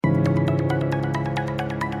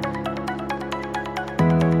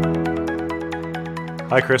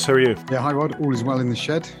Hi Chris, how are you? Yeah, hi Rod. All is well in the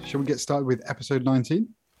shed. Shall we get started with episode 19?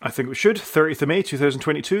 I think we should. 30th of May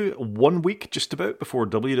 2022, 1 week just about before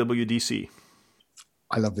WWDC.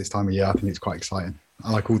 I love this time of year. I think it's quite exciting.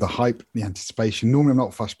 I like all the hype, the anticipation. Normally I'm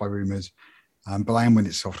not fussed by rumours, but I am when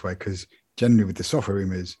it's software, because generally with the software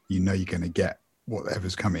rumours, you know you're going to get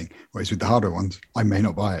whatever's coming. Whereas with the hardware ones, I may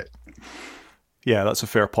not buy it. Yeah, that's a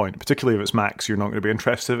fair point. Particularly if it's Macs, you're not going to be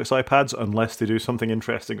interested if it's iPads unless they do something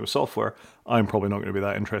interesting with software. I'm probably not going to be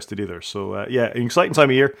that interested either. So yeah, an exciting time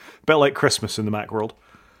of year. A bit like Christmas in the Mac world.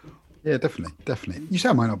 Yeah, definitely. You say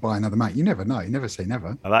I might not buy another Mac. You never know. You never say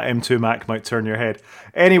never. Now, that M2 Mac might turn your head.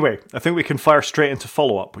 Anyway, I think we can fire straight into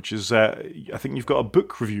follow-up, which is, I think you've got a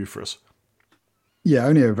book review for us. Yeah,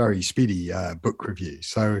 only a very speedy book review.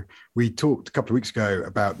 So we talked a couple of weeks ago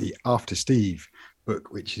about the After Steve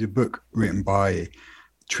book, which is a book written by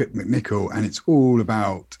Trip McNichol, and it's all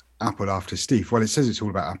about Apple after Steve. Well, it says it's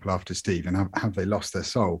all about Apple after Steve and have they lost their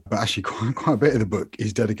soul? But actually quite a bit of the book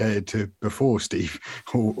is dedicated to before Steve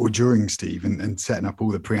or during Steve and setting up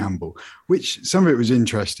all the preamble, which some of it was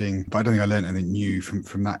interesting, but I don't think I learned anything new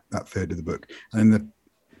from that third of the book. And then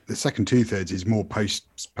the second 2/3 is more post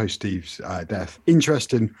Steve's death.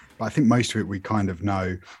 Interesting, but I think most of it we kind of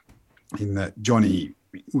know, in that Johnny,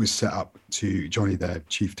 their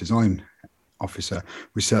chief design officer,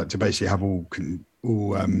 was set up to basically have all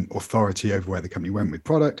authority over where the company went with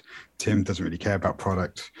product. Tim doesn't really care about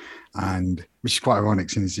product, and which is quite ironic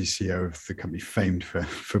since he's CEO of the company famed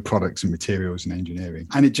for products and materials and engineering.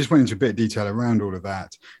 And it just went into a bit of detail around all of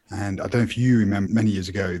that. And I don't know if you remember, many years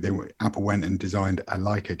ago, Apple went and designed a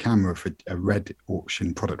Leica camera for a Red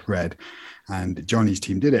auction, product Red, and Johnny's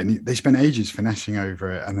team did it. And they spent ages finessing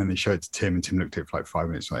over it, and then they showed it to Tim, and Tim looked at it for like 5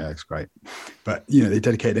 minutes, like, yeah, it's great. But, they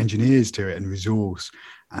dedicated engineers to it and resource.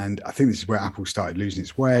 And I think this is where Apple started losing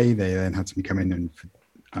its way. They then had to come in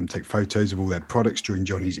and take photos of all their products during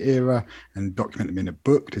Johnny's era and document them in a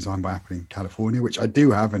book designed by Apple in California, which I do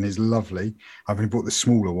have and is lovely. I've only bought the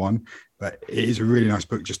smaller one, but it is a really nice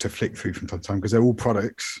book just to flick through from time to time, because they're all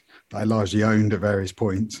products that I largely owned at various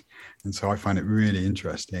points. And so I find it really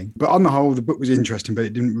interesting. But on the whole, the book was interesting, but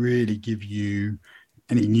it didn't really give you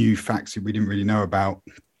any new facts that we didn't really know about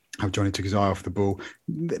how Johnny took his eye off the ball.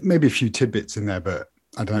 Maybe a few tidbits in there, but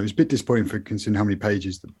I don't know. It was a bit disappointing for considering how many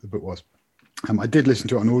pages the book was. I did listen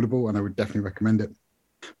to it on Audible, and I would definitely recommend it.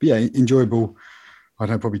 But yeah, enjoyable. I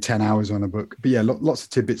don't know, probably 10 hours on a book. But yeah, lots of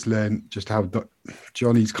tidbits learned, just how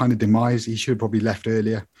Johnny's kind of demise. He should have probably left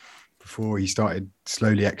earlier before he started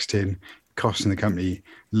slowly exiting, costing the company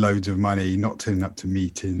loads of money, not turning up to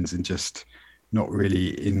meetings, and just not really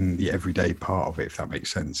in the everyday part of it, if that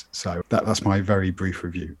makes sense. So that's my very brief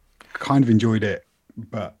review. Kind of enjoyed it,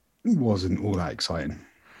 but it wasn't all that exciting.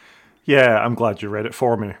 Yeah, I'm glad you read it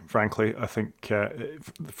for me, frankly. I think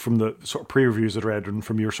from the sort of pre-reviews I'd read and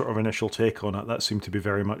from your sort of initial take on it, that seemed to be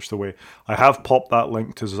very much the way. I have popped that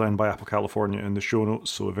link to Designed by Apple California in the show notes,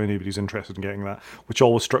 so if anybody's interested in getting that, which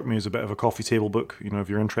always struck me as a bit of a coffee table book, if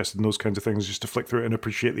you're interested in those kinds of things, just to flick through it and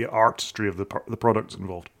appreciate the artistry of the products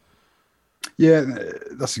involved. Yeah,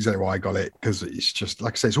 that's exactly why I got it, because it's just,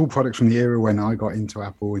 like I say, it's all products from the era when I got into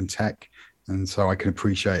Apple and tech. And so I can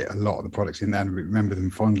appreciate a lot of the products in there and remember them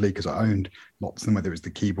fondly, because I owned lots of them, whether it was the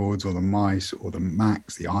keyboards or the mice or the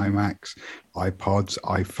Macs, the iMacs, iPods,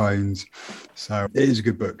 iPhones. So it is a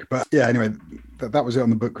good book. But yeah, anyway, that was it on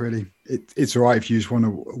the book, really. It's all right if you just want to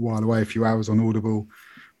while away a few hours on Audible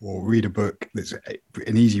or read a book that's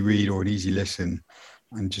an easy read or an easy listen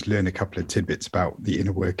and just learn a couple of tidbits about the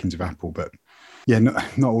inner workings of Apple. But yeah,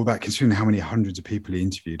 not all that, considering how many hundreds of people he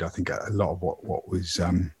interviewed. I think a lot of what was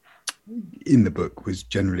in the book was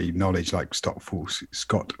generally knowledge, like Scott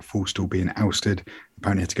Forstall being ousted.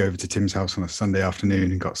 Apparently had to go over to Tim's house on a Sunday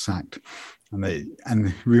afternoon and got sacked.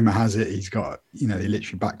 And rumor has it he's got, they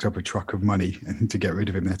literally backed up a truck of money and to get rid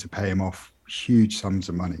of him. They had to pay him off huge sums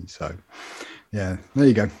of money. So yeah, there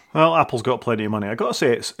you go. Well, Apple's got plenty of money. I got to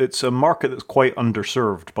say, it's a market that's quite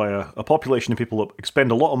underserved by a population of people that expend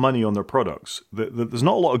a lot of money on their products. There's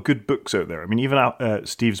not a lot of good books out there. I mean, even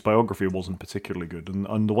Steve's biography wasn't particularly good,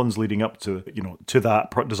 and the ones leading up to to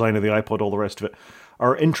that design of the iPod, all the rest of it,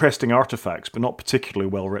 are interesting artifacts, but not particularly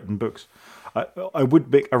well written books. I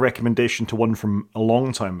would make a recommendation to one from a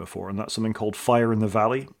long time before, and that's something called Fire in the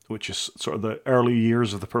Valley, which is sort of the early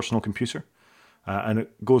years of the personal computer, and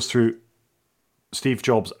it goes through Steve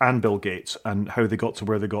Jobs and Bill Gates and how they got to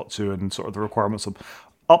where they got to and sort of the requirements of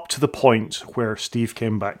up to the point where Steve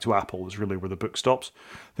came back to Apple is really where the book stops.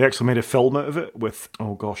 They actually made a film out of it with,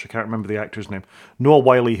 oh gosh, I can't remember the actor's name, Noah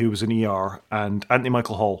Wiley, who was in ER, and Anthony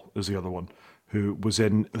Michael Hall is the other one, who was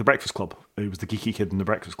in The Breakfast Club. He was the geeky kid in The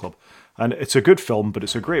Breakfast Club. And it's a good film, but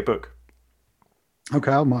it's a great book.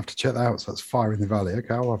 Okay, I might have to check that out. So that's Fire in the Valley.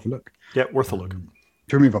 Okay, I'll have a look. Yeah, worth a look.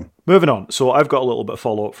 Shall we move on? Moving on. So I've got a little bit of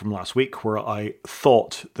follow-up from last week where I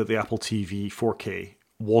thought that the Apple TV 4K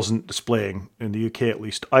wasn't displaying, in the UK at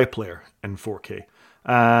least, iPlayer in 4K.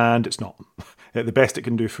 And it's not. The best it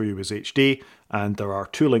can do for you is HD, and there are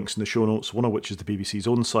 2 links in the show notes, one of which is the BBC's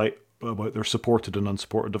own site about their supported and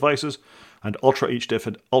unsupported devices, and ultra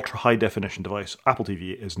high definition device, Apple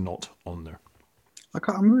TV, is not on there.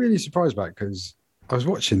 I'm really surprised by it because I was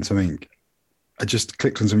watching something. I just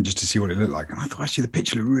clicked on something just to see what it looked like, and I thought actually the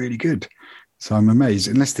picture looked really good. So I'm amazed,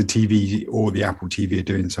 unless the TV or the Apple TV are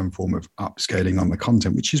doing some form of upscaling on the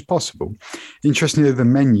content, which is possible. Interestingly, the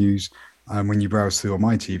menus, when you browse through on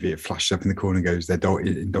my TV, it flashes up in the corner and goes, they're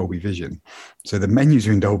in Dolby Vision. So the menus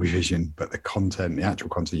are in Dolby Vision, but the content, the actual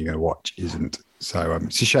content you're going to watch isn't. So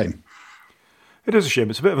it's a shame. It is a shame.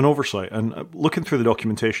 It's a bit of an oversight. And looking through the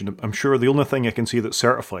documentation, I'm sure the only thing I can see that's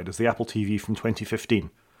certified is the Apple TV from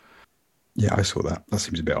 2015. Yeah, I saw that. That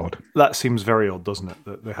seems a bit odd. That seems very odd, doesn't it,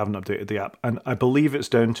 that they haven't updated the app? And I believe it's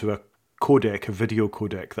down to a codec, a video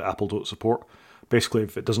codec that Apple don't support. Basically,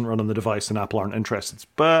 if it doesn't run on the device, then Apple aren't interested.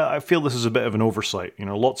 But I feel this is a bit of an oversight. You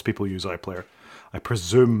know, lots of people use iPlayer. I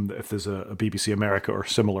presume that if there's a BBC America or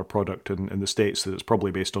similar product in the States, that it's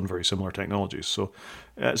probably based on very similar technologies. So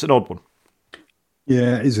it's an odd one.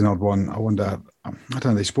 Yeah, it is an odd one. I wonder, I don't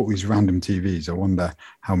know, they support these random TVs. I wonder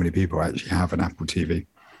how many people actually have an Apple TV.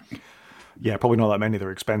 Yeah, probably not that many.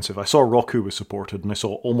 They're expensive. I saw Roku was supported, and I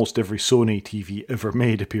saw almost every Sony TV ever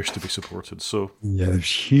made appears to be supported. So yeah, there's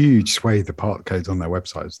huge swathe of part codes on their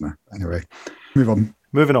website, isn't there? Anyway, move on.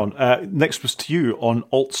 Moving on. Next was to you on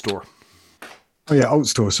AltStore. Oh yeah,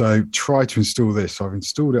 AltStore. So try to install this. So I've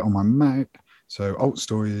installed it on my Mac. So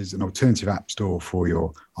AltStore is an alternative app store for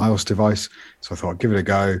your iOS device. So I thought I'd give it a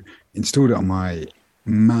go. Installed it on my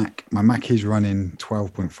Mac. My Mac is running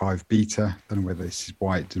 12.5 beta. I don't know whether this is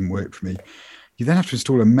why it didn't work for me. You then have to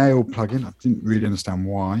install a Mail plugin. I didn't really understand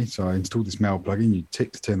why. So I installed this Mail plugin. You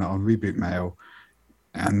tick to turn that on, reboot Mail.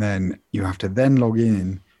 And then you have to then log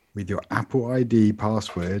in with your Apple ID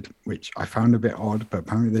password, which I found a bit odd, but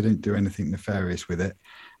apparently they don't do anything nefarious with it.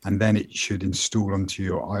 And then it should install onto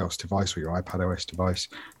your iOS device or your iPadOS device.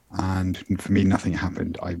 And for me, nothing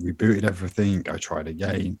happened. I rebooted everything. I tried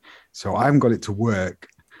again. So I haven't got it to work,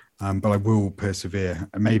 but I will persevere.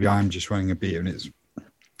 And maybe I'm just running a beta and it's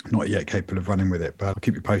not yet capable of running with it, but I'll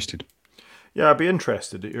keep you posted. Yeah, I'd be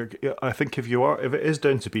interested. I think if it is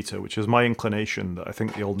down to beta, which is my inclination, that I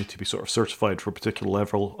think they all need to be sort of certified for a particular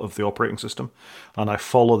level of the operating system. And I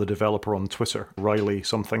follow the developer on Twitter, Riley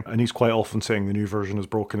something, and he's quite often saying the new version is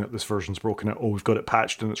broken it, this version's broken it, oh, we've got it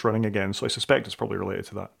patched and it's running again. So I suspect it's probably related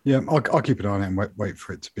to that. Yeah, I'll keep an eye on it and wait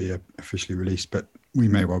for it to be officially released, but we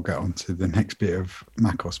may well get on to the next bit of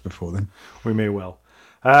macOS before then. We may well.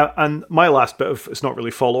 And my last bit of, it's not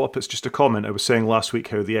really follow-up, it's just a comment. I was saying last week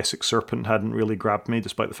how the Essex Serpent hadn't really grabbed me,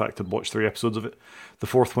 despite the fact I'd watched 3 episodes of it. The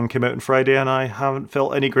 4th one came out on Friday, and I haven't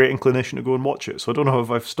felt any great inclination to go and watch it. So I don't know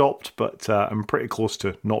if I've stopped, but I'm pretty close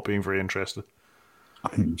to not being very interested. I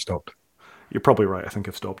think you've stopped. You're probably right, I think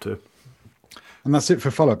I've stopped too. And that's it for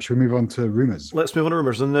follow-up. Should we move on to rumours? Let's move on to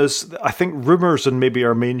rumours. And I think rumours and maybe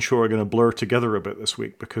our main show are going to blur together a bit this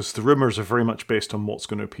week, because the rumours are very much based on what's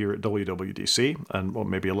going to appear at WWDC and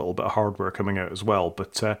maybe a little bit of hardware coming out as well.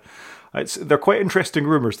 But they're quite interesting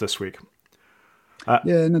rumours this week.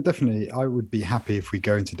 Yeah, no, definitely. I would be happy if we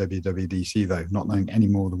go into WWDC, though, not knowing any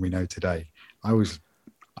more than we know today. I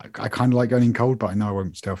kind of like going in cold, but I know I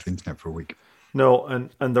won't stay off the internet for a week. No,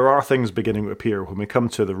 and there are things beginning to appear when we come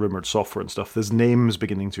to the rumoured software and stuff. There's names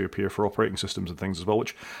beginning to appear for operating systems and things as well,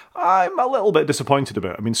 which I'm a little bit disappointed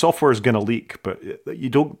about. I mean, software is going to leak, but you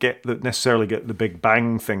don't necessarily get the big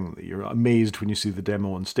bang thing that you're amazed when you see the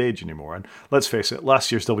demo on stage anymore. And let's face it,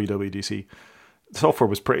 last year's WWDC, software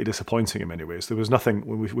was pretty disappointing in many ways. There was nothing,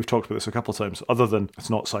 we've talked about this a couple of times, other than, it's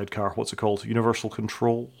not Sidecar, what's it called? Universal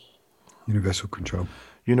Control,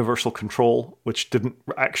 which didn't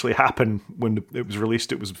actually happen when it was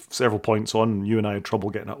released. It was several points on, and you and I had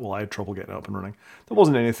trouble getting up. Well, I had trouble getting up and running. There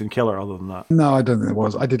wasn't anything killer other than that. No, I don't think there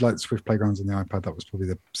was. I did like the Swift Playgrounds on the iPad. That was probably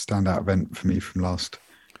the standout event for me from last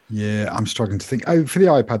year. I'm struggling to think. Oh, for the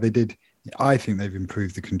iPad, I think they've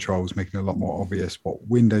improved the controls, making it a lot more obvious what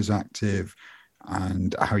Windows Active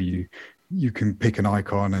and how you can pick an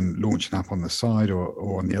icon and launch an app on the side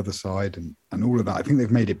or on the other side and all of that. I think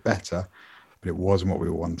they've made it better, but it wasn't what we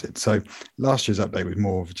wanted. So last year's update was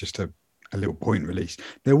more of just a little point release.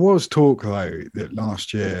 There was talk, though, that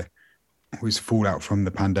last year was fallout from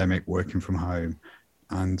the pandemic, working from home,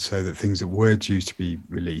 and so that things that were due to be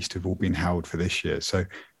released have all been held for this year. So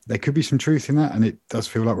there could be some truth in that, and it does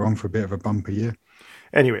feel like we're on for a bit of a bumper year.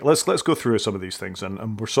 Anyway, let's go through some of these things,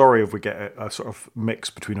 and we're sorry if we get a sort of mix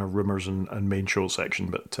between our rumours and main show section,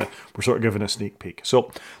 but we're sort of giving a sneak peek.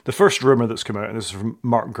 So the first rumour that's come out, and this is from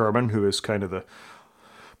Mark Gurman, who is kind of the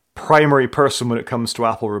primary person when it comes to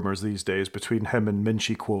Apple rumors these days, between him and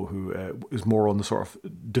Min-Chi Kuo, who is more on the sort of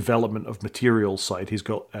development of materials side. He's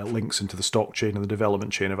got links into the stock chain and the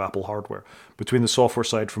development chain of Apple hardware. Between the software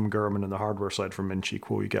side from Gurman and the hardware side from Min-Chi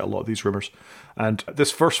Kuo, you get a lot of these rumors. And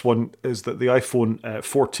this first one is that the iPhone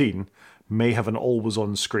 14 may have an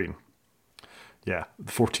always-on screen. Yeah,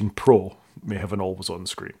 the 14 Pro may have an always-on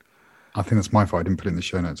screen. I think that's my fault. I didn't put it in the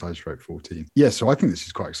show notes. I just wrote 14. Yeah, so I think this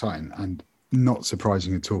is quite exciting and not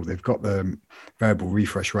surprising at all. They've got the variable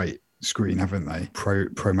refresh rate screen, haven't they?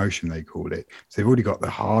 ProMotion, they called it. So they've already got the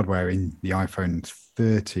hardware in the iPhone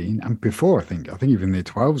 13 and before, I think even the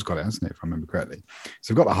 12's got it, hasn't it, if I remember correctly.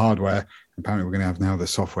 So we've got the hardware. Apparently we're going to have now the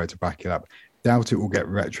software to back it up. Doubt it will get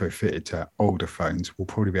retrofitted to older phones. Will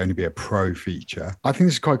probably only be a Pro feature. I think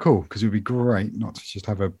this is quite cool because it would be great not to just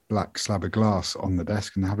have a black slab of glass on the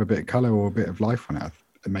desk and have a bit of color or a bit of life on it.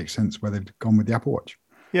 It makes sense where they've gone with the Apple Watch.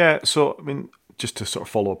 Yeah, so, I mean, just to sort of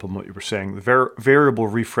follow up on what you were saying, the variable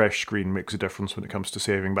refresh screen makes a difference when it comes to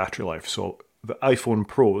saving battery life. So the iPhone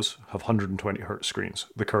Pros have 120 hertz screens.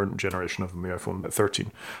 The current generation of them, the iPhone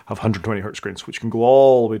 13, have 120 hertz screens, which can go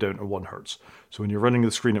all the way down to 1 hertz. So when you're running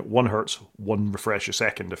the screen at 1 hertz, 1 refresh a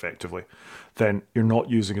second effectively, then you're not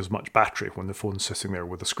using as much battery when the phone's sitting there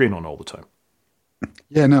with the screen on all the time.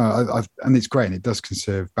 Yeah, no, and it's great. And it does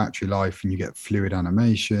conserve battery life and you get fluid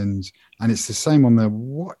animations. And it's the same on the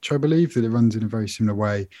watch, I believe, that it runs in a very similar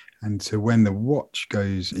way. And so when the watch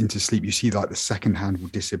goes into sleep, you see like the second hand will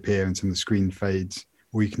disappear and some of the screen fades,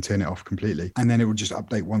 or you can turn it off completely. And then it will just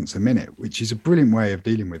update once a minute, which is a brilliant way of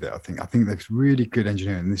dealing with it, I think. I think that's really good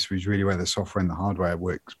engineering. And this was really where the software and the hardware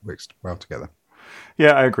works well together.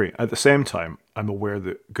 Yeah, I agree. At the same time, I'm aware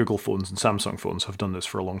that Google phones and Samsung phones have done this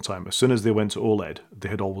for a long time. As soon as they went to OLED, they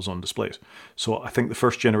had always-on displays. So I think the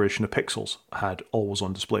first generation of Pixels had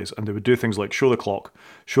always-on displays, and they would do things like show the clock,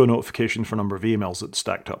 show a notification for a number of emails that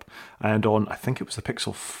stacked up. And on, I think it was the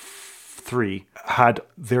Pixel 3, had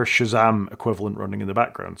their Shazam equivalent running in the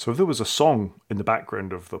background. So if there was a song in the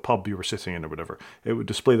background of the pub you were sitting in or whatever, it would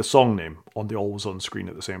display the song name on the always-on screen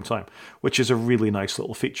at the same time, which is a really nice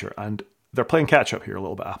little feature. And they're playing catch up here a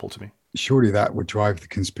little bit, Apple, to me. Surely that would drive the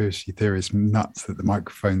conspiracy theorists nuts that the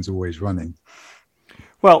microphone's always running.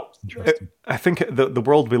 Well, I think the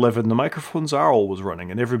world we live in, the microphones are always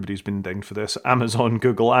running, and everybody's been dinged for this. Amazon,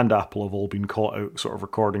 Google, and Apple have all been caught out sort of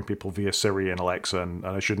recording people via Siri and Alexa, and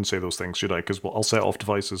I shouldn't say those things, should I? Because I'll set off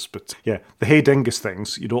devices. But yeah, the Hey Dingus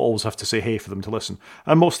things, you don't always have to say hey for them to listen.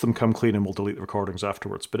 And most of them come clean and will delete the recordings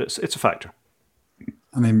afterwards, but it's a factor.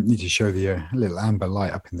 And they need to show the little amber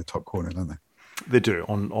light up in the top corner, don't they? They do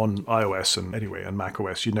on iOS and Mac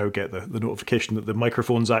OS. You now get the notification that the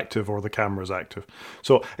microphone's active or the camera's active.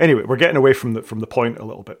 So anyway, we're getting away from the point a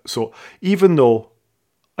little bit. So even though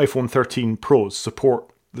iPhone 13 Pros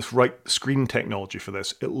support this right screen technology for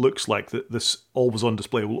this, it looks like that this always-on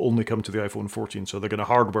display will only come to the iPhone 14. So they're going to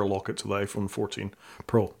hardware lock it to the iPhone 14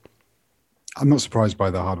 Pro. I'm not surprised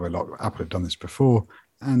by the hardware lock. Apple have done this before.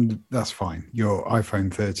 And that's fine. Your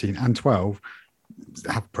iPhone 13 and 12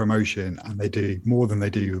 have ProMotion, and they do more than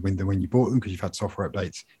they do when you bought them because you've had software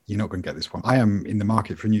updates. You're not going to get this one. I am in the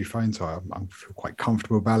market for a new phone, so I feel quite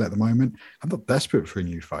comfortable about it at the moment. I'm not desperate for a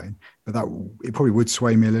new phone, but it probably would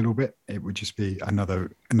sway me a little bit. It would just be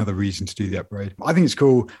another reason to do the upgrade. I think it's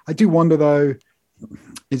cool. I do wonder, though,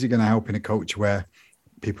 is it going to help in a culture where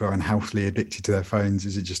people are unhealthily addicted to their phones?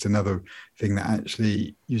 Is it just another thing that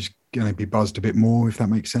actually you're going to be buzzed a bit more, if that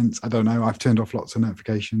makes sense? I don't know. I've turned off lots of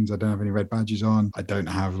notifications. I don't have any red badges on. I don't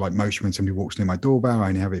have like motion when somebody walks near my doorbell. I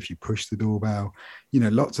only have it if you push the doorbell.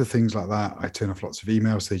 Lots of things like that. I turn off lots of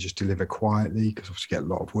emails. So they just deliver quietly because obviously get a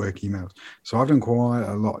lot of work emails. So I've done quite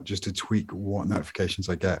a lot just to tweak what notifications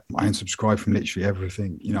I get. I unsubscribe from literally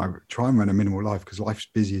everything. I try and run a minimal life because life's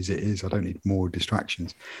busy as it is. I don't need more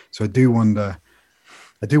distractions. So I do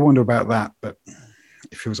wonder about that, but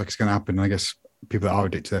it feels like it's going to happen. And I guess people that are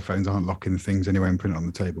addicted to their phones aren't locking the things anyway and putting it on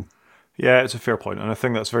the table. Yeah, it's a fair point, and I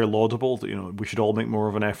think that's very laudable. That we should all make more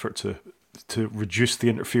of an effort to reduce the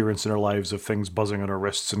interference in our lives of things buzzing on our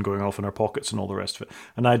wrists and going off in our pockets and all the rest of it.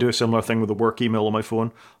 And I do a similar thing with the work email on my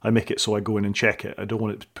phone. I make it so I go in and check it. I don't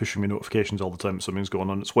want it pushing me notifications all the time if something's going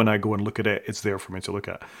on. It's when I go and look at it, it's there for me to look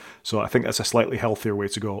at. So I think that's a slightly healthier way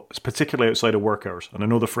to go, it's particularly outside of work hours. And I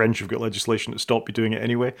know the French have got legislation to stop you doing it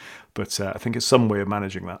anyway, but I think it's some way of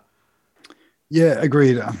managing that. Yeah,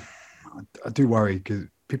 agreed. I do worry because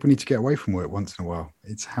people need to get away from work once in a while.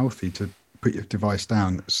 It's healthy to put your device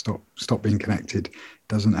down, stop being connected.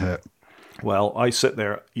 Doesn't hurt. Well, I sit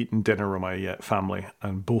there eating dinner with my family,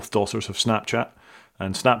 and both daughters have Snapchat.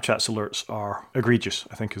 And Snapchat's alerts are egregious,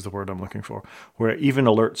 I think is the word I'm looking for, where it even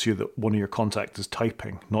alerts you that one of your contacts is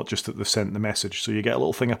typing, not just that they've sent the message. So you get a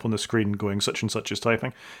little thing up on the screen going such and such is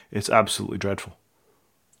typing. It's absolutely dreadful.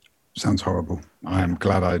 Sounds horrible. I am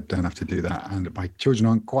glad I don't have to do that. And my children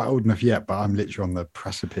aren't quite old enough yet, but I'm literally on the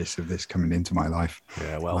precipice of this coming into my life.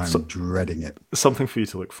 Yeah, well, I'm dreading it. Something for you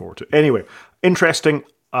to look forward to. Anyway, interesting.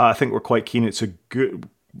 I think we're quite keen. It's a good,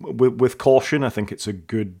 with caution, I think it's a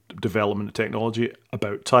good development of technology.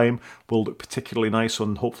 About time. Will look particularly nice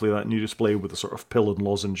on hopefully that new display with a sort of pill and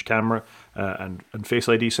lozenge camera and Face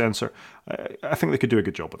ID sensor. I think they could do a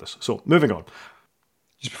good job with this. So moving on.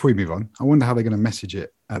 Just before we move on, I wonder how they're going to message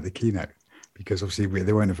it at the keynote, because obviously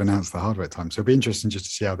they won't have announced the hardware at the time. So it'll be interesting just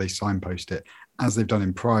to see how they signpost it, as they've done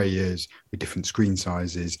in prior years with different screen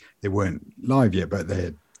sizes. They weren't live yet, but they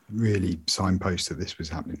had really signpost that this was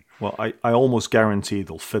happening. Well, I almost guarantee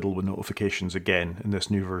they'll fiddle with notifications again in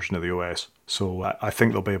this new version of the OS. So I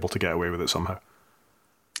think they'll be able to get away with it somehow.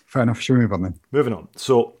 Fair enough. Shall we move on then? Moving on.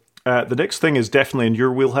 So the next thing is definitely in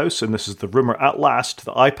your wheelhouse, and this is the rumor at last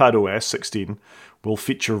that iPad OS 16 will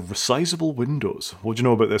feature resizable windows. What do you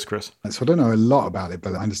know about this, Chris? So I don't know a lot about it,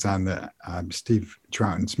 but I understand that Steve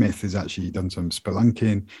Troughton-Smith has actually done some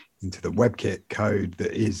spelunking into the WebKit code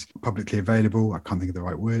that is publicly available. I can't think of the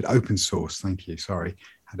right word. Open source. Thank you. Sorry.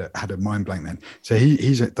 Had a mind blank then. So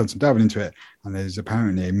he's done some diving into it, and there's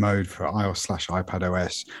apparently a mode for iOS/iPad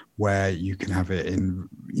OS where you can have it in,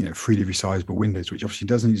 freely resizable windows, which obviously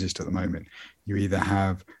doesn't exist at the moment. You either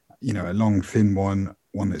have, a long, thin one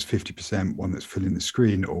that's 50%, one that's filling the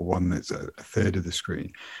screen, or one that's a third of the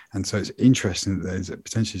screen. And so it's interesting that there's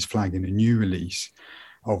potentially flagging a new release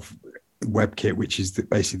of WebKit, which is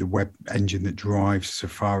basically the web engine that drives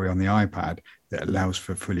Safari on the iPad, that allows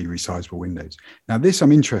for fully resizable windows. Now, this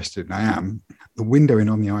I'm interested in. I am. The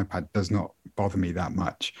windowing on the iPad does not bother me that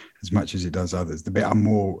much as it does others. The bit I'm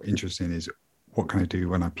more interested in is what can I do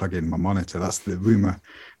when I plug in my monitor? That's the rumor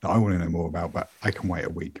that I want to know more about, but I can wait a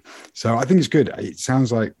week. So I think it's good. It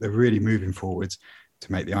sounds like they're really moving forwards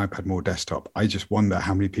to make the iPad more desktop. I just wonder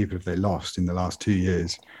how many people have they lost in the last 2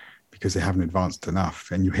 years because they haven't advanced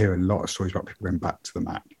enough. And you hear a lot of stories about people going back to the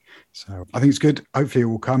Mac. So I think it's good. Hopefully it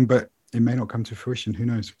will come, but it may not come to fruition. Who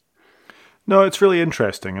knows? No, it's really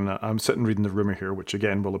interesting. And I'm sitting reading the rumor here, which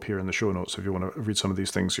again will appear in the show notes if you want to read some of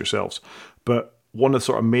these things yourselves. But one of the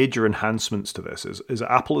sort of major enhancements to this is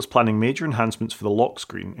Apple is planning major enhancements for the lock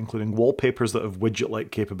screen, including wallpapers that have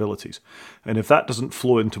widget-like capabilities. And if that doesn't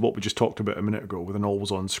flow into what we just talked about a minute ago with an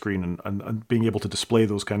always-on screen and being able to display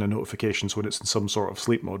those kind of notifications when it's in some sort of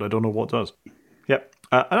sleep mode, I don't know what does. Yep.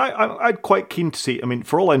 And I'm quite keen to see,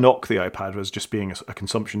 for all I knock the iPad as just being a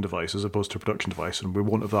consumption device as opposed to a production device, and we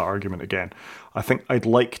won't have that argument again, I think I'd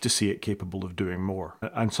like to see it capable of doing more.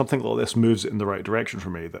 And something like this moves it in the right direction for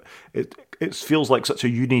me, that it feels like such a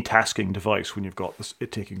unitasking device when you've got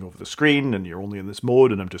it taking over the screen and you're only in this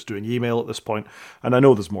mode and I'm just doing email at this point. And I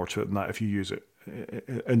know there's more to it than that if you use it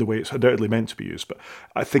in the way it's undoubtedly meant to be used, but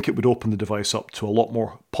I think it would open the device up to a lot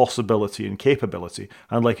more possibility and capability.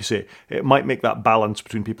 And like you say, it might make that balance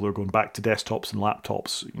between people who are going back to desktops and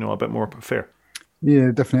laptops, a bit more fair. Yeah,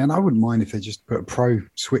 definitely. And I wouldn't mind if they just put a pro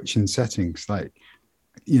switch in settings, like,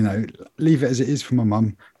 leave it as it is for my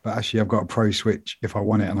mum, but actually I've got a pro switch if I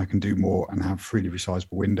want it, and I can do more and have freely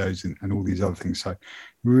resizable windows and all these other things. So I'm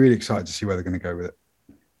really excited to see where they're going to go with it.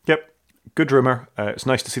 Yep. Good rumour. It's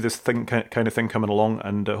nice to see this kind of thing coming along,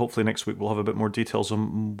 and hopefully next week we'll have a bit more details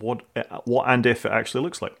on what and if it actually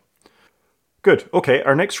looks like. Good. Okay,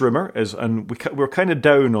 our next rumour is, and we're kind of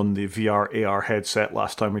down on the VR AR headset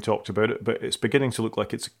last time we talked about it, but it's beginning to look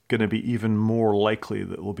like it's going to be even more likely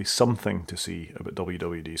that there'll be something to see about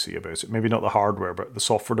WWDC about it. Maybe not the hardware, but the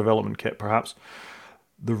software development kit perhaps.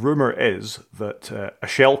 The rumour is that a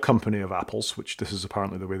shell company of Apple's, which this is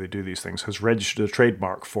apparently the way they do these things, has registered a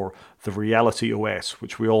trademark for the Reality OS,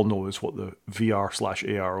 which we all know is what the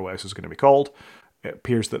VR/AR OS is going to be called. It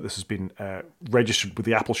appears that this has been registered with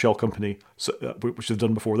the Apple shell company, which they've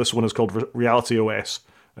done before. This one is called Reality OS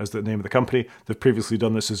as the name of the company. They've previously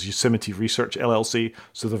done this as Yosemite Research LLC,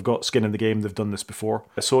 so they've got skin in the game. They've done this before.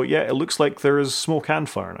 So yeah, it looks like there is smoke and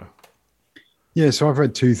fire now. Yeah, so I've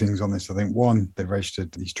read two things on this. I think one, they've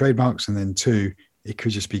registered these trademarks, and then two, it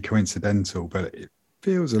could just be coincidental, but it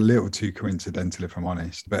feels a little too coincidental if I'm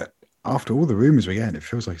honest. But after all the rumors we're getting, it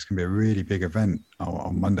feels like it's going to be a really big event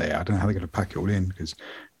on Monday. I don't know how they're going to pack it all in, because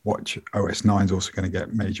Watch OS 9 is also going to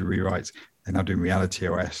get major rewrites. They're now doing Reality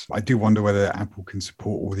OS. I do wonder whether Apple can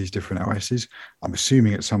support all these different OSs. I'm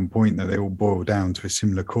assuming at some point that they all boil down to a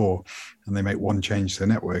similar core and they make one change to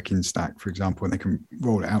the networking stack, for example, and they can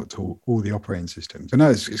roll it out to all the operating systems. So no,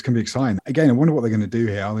 it's going to be exciting. Again, I wonder what they're going to do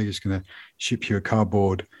here. Are they just going to ship you a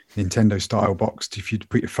cardboard Nintendo style box if you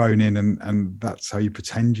put your phone in and that's how you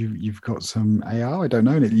pretend you've got some AR? I don't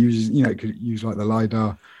know. And it uses, it could use like the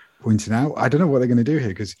LiDAR pointing out. I don't know what they're going to do here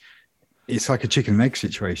because it's like a chicken and egg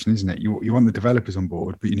situation, isn't it? You want the developers on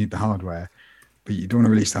board, but you need the hardware. But you don't want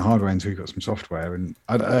to release the hardware until you've got some software. And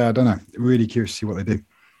I don't know. Really curious to see what they do.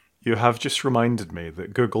 You have just reminded me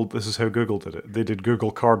that Google, this is how Google did it. They did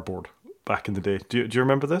Google Cardboard back in the day. Do you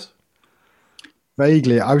remember this?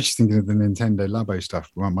 Vaguely, I was just thinking of the Nintendo Labo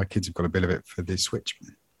stuff. Well, my kids have got a bit of it for the Switch.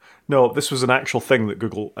 No, this was an actual thing that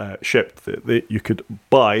Google shipped that you could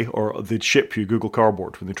buy, or they'd ship you Google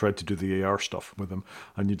Cardboard when they tried to do the AR stuff with them.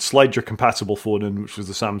 And you'd slide your compatible phone in, which was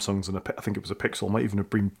the Samsung's, and I think it was a Pixel, might even have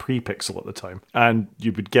been pre-Pixel at the time. And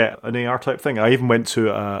you would get an AR type thing. I even went to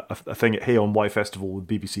a thing at Hey On Y Festival with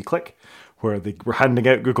BBC Click, where they were handing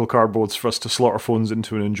out Google Cardboards for us to slot our phones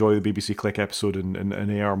into and enjoy the BBC Click episode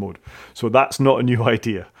in AR mode. So that's not a new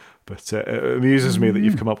idea, but it amuses me that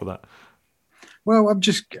you've come up with that. Well,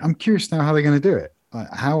 I'm curious now how they're going to do it.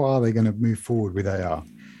 Like, how are they going to move forward with AR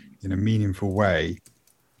in a meaningful way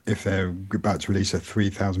if they're about to release a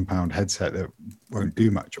 £3,000 headset that won't do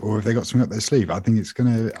much, or if they got something up their sleeve? I think it's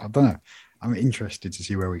going to, I don't know. I'm interested to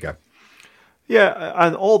see where we go. Yeah,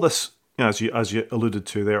 and all this, as you alluded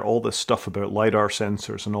to there, all this stuff about LiDAR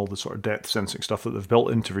sensors and all the sort of depth sensing stuff that they've built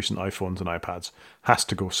into recent iPhones and iPads has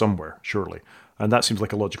to go somewhere, surely. And that seems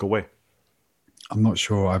like a logical way. I'm not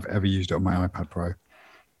sure I've ever used it on my iPad Pro.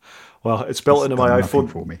 Well, it's built into my iPhone.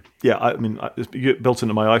 For me. Yeah, I mean, it's built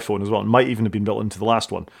into my iPhone as well. It might even have been built into the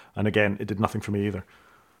last one. And again, it did nothing for me either.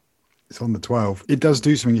 It's on the 12. It does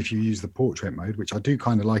do something if you use the portrait mode, which I do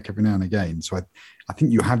kind of like every now and again. So I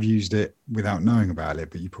think you have used it without knowing about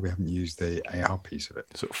it, but you probably haven't used the AR piece of it.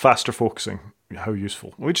 So faster focusing, how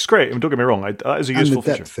useful. Which is great. I mean, don't get me wrong, that is a useful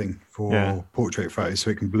feature. And the depth thing for portrait photos, so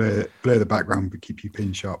it can blur the background but keep you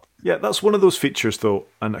pin sharp. Yeah, that's one of those features though,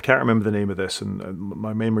 and I can't remember the name of this, and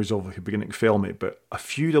my memory's obviously beginning to fail me, but a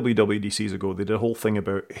few WWDCs ago, they did a whole thing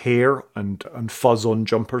about hair and fuzz on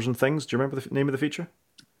jumpers and things. Do you remember the name of the feature?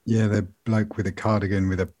 Yeah, the bloke with a cardigan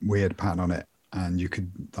with a weird pattern on it, and you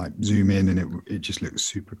could like zoom in and it just looks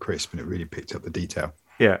super crisp and it really picked up the detail.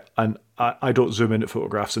 Yeah, and I don't zoom in at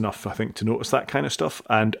photographs enough, I think, to notice that kind of stuff.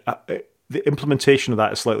 And the implementation of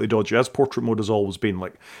that is slightly dodgy, as portrait mode has always been.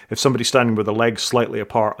 Like, if somebody's standing with their legs slightly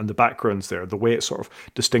apart and the background's there, the way it sort of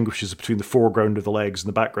distinguishes between the foreground of the legs and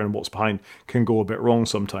the background and what's behind can go a bit wrong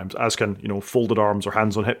sometimes, as can, folded arms or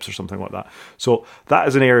hands on hips or something like that. So that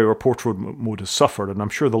is an area where portrait mode has suffered, and I'm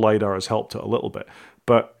sure the LiDAR has helped it a little bit.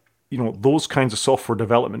 But, those kinds of software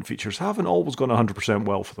development features haven't always gone 100%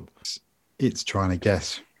 well for them. It's trying to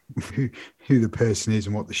guess who the person is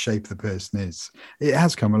and what the shape of the person is. It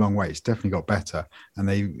has come a long way. It's definitely got better. And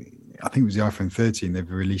I think it was the iPhone 13, they've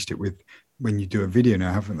released it with, when you do a video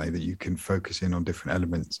now, haven't they, that you can focus in on different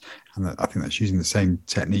elements. And I think that's using the same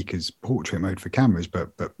technique as portrait mode for cameras,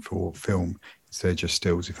 but for film instead of just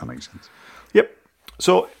stills, if that makes sense. Yep.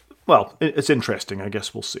 So, well, it's interesting. I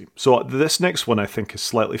guess we'll see. So this next one I think is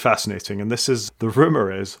slightly fascinating. And the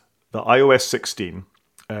rumor is that iOS 16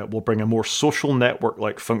 will bring a more social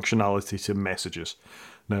network-like functionality to messages.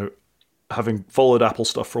 Now, having followed Apple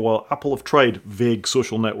stuff for a while, Apple have tried vague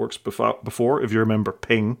social networks before, if you remember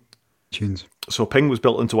Ping. iTunes. So Ping was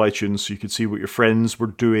built into iTunes, so you could see what your friends were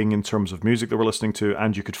doing in terms of music they were listening to,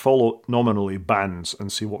 and you could follow nominally bands and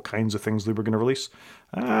see what kinds of things they were going to release.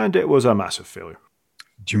 And it was a massive failure.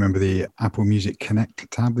 Do you remember the Apple Music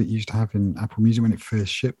Connect tab that you used to have in Apple Music when it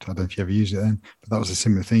first shipped? I don't know if you ever used it then, but that was a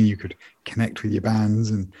similar thing. You could connect with your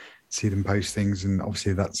bands and see them post things, and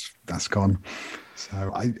obviously that's gone.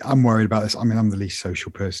 So I'm worried about this. I mean, I'm the least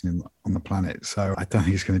social person on the planet, so I don't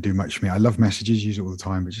think it's going to do much for me. I love messages, use it all the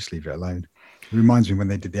time, but just leave it alone. It reminds me when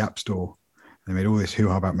they did the App Store. They made all this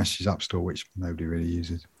hoo-ha about Messages App Store, which nobody really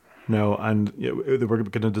uses. No, and they were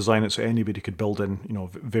going to design it so anybody could build in,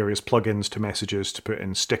 various plugins to messages, to put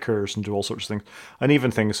in stickers and do all sorts of things. And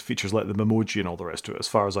even features like the Memoji and all the rest of it, as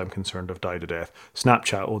far as I'm concerned, have died a death.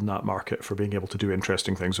 Snapchat owned that market for being able to do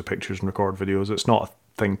interesting things with pictures and record videos. It's not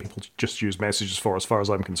a thing people just use messages for, as far as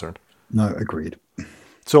I'm concerned. No, agreed.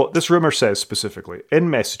 So this rumor says specifically, in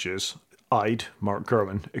messages, Mark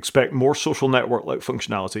Gurman, expect more social network-like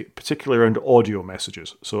functionality, particularly around audio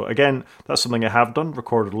messages. So again, that's something I have done,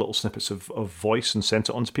 recorded little snippets of voice and sent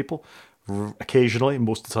it on to people. Occasionally,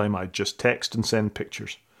 most of the time, I just text and send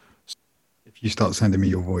pictures. If you start sending me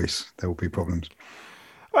your voice, there will be problems.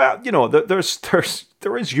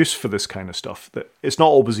 There is use for this kind of stuff. That it's not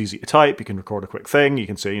always easy to type. You can record a quick thing. You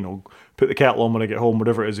can say, put the kettle on when I get home,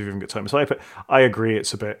 whatever it is, if you haven't got time to type it. I agree,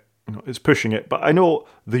 it's a bit, it's pushing it. But I know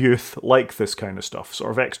the youth like this kind of stuff,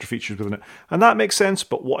 sort of extra features within it, and that makes sense.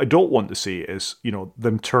 But what I don't want to see is,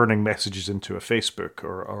 them turning messages into a Facebook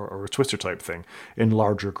or a Twitter type thing in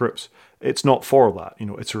larger groups. It's not for that.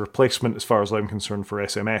 It's a replacement, as far as I'm concerned, for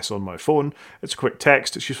SMS on my phone. It's a quick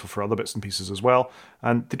text. It's useful for other bits and pieces as well.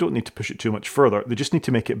 And they don't need to push it too much further. They just need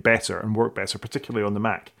to make it better and work better, particularly on the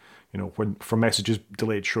Mac. For messages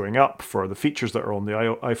delayed showing up, for the features that are on the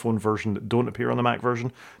iPhone version that don't appear on the Mac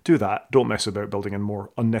version, do that. Don't mess about building in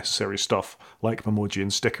more unnecessary stuff like Memoji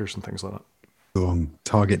and stickers and things like that.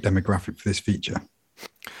 Target demographic for this feature.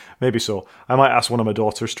 Maybe so. I might ask one of my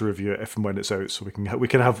daughters to review it if and when it's out, so we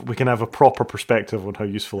can have a proper perspective on how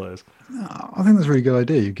useful it is. I think that's a really good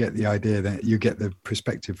idea. You get the idea that you get the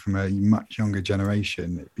perspective from a much younger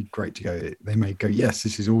generation. It'd be great to go. They may go, "Yes,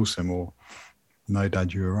 this is awesome," or "No,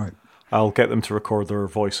 Dad, you were right." I'll get them to record their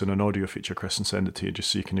voice in an audio feature, Chris, and send it to you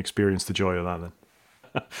just so you can experience the joy of that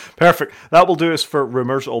then. Perfect. That will do us for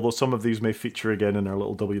rumours, although some of these may feature again in our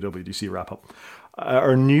little WWDC wrap-up.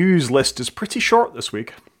 Our news list is pretty short this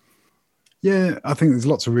week. Yeah, I think there's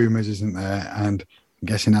lots of rumours, isn't there? And I'm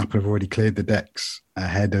guessing Apple have already cleared the decks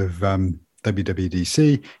ahead of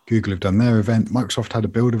WWDC. Google have done their event. Microsoft had a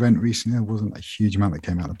build event recently. There wasn't a huge amount that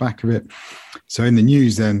came out the back of it. So in the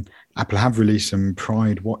news then, Apple have released some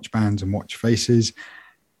Pride watch bands and watch faces.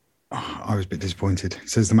 I was a bit disappointed. It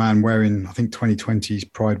says the man wearing, I think, 2020's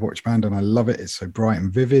Pride watch band, and I love it. It's so bright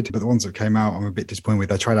and vivid. But the ones that came out, I'm a bit disappointed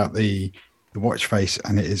with. I tried out the watch face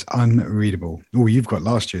and it is unreadable. Oh, you've got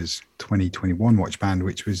last year's 2021 watch band,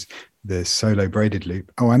 which was the solo braided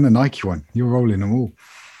loop. Oh, and the Nike one. You're rolling them all.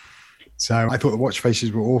 So I thought the watch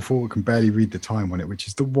faces were awful. I can barely read the time on it, which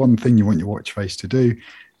is the one thing you want your watch face to do.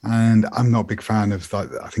 And I'm not a big fan of that.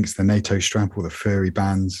 I think it's the NATO strap or the furry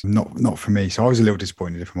bands. Not for me. So I was a little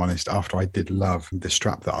disappointed, if I'm honest, after I did love the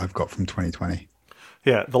strap that I've got from 2020.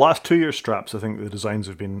 Yeah, the last 2 years' straps, I think the designs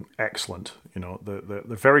have been excellent. They're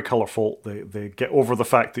very colourful. They get over the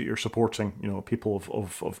fact that you're supporting, people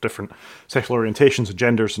of different sexual orientations and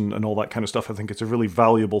genders and all that kind of stuff. I think it's a really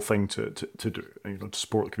valuable thing to do, to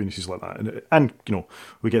support communities like that. And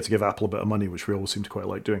we get to give Apple a bit of money, which we always seem to quite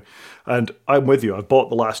like doing. And I'm with you. I've bought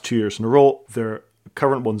the last 2 years in a row. Their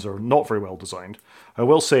current ones are not very well designed. I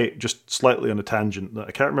will say, just slightly on a tangent, that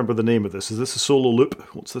I can't remember the name of this. Is this a Solo Loop?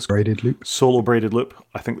 What's this? Braided Loop. Solo Braided Loop.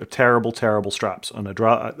 I think they're terrible, terrible straps, and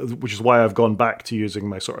which is why I've gone back to using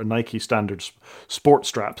my sort of Nike standard sport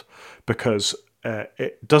strap, because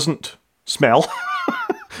it doesn't smell,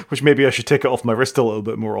 which maybe I should take it off my wrist a little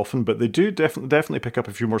bit more often, but they do definitely pick up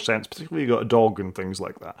a few more scents, particularly if you've got a dog and things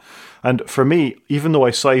like that. And for me, even though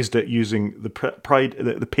I sized it using the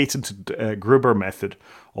patented Gruber method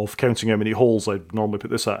of counting how many holes I'd normally put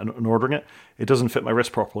this at and ordering it, it doesn't fit my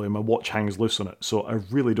wrist properly and my watch hangs loose on it. So I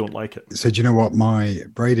really don't like it. So do you know what? My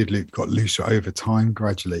braided loop got looser over time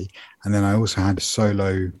gradually. And then I also had a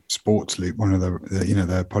Solo sports loop, one of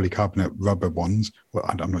the polycarbonate rubber ones. Well,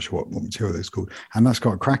 I'm not sure what material it's called. And that's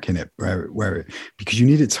got a crack in it because you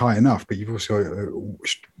need it tight enough, but you've also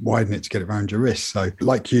widen it to get it around your wrist. So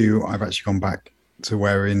like you, I've actually gone back to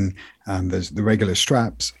wearing there's the regular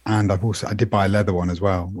straps, and I did buy a leather one as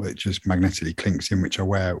well, which just magnetically clinks in, which I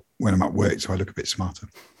wear when I'm at work, so I look a bit smarter.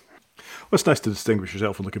 Well, it's nice to distinguish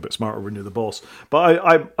yourself and look a bit smarter when you're the boss.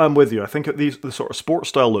 But I'm with you. I think the sort of sports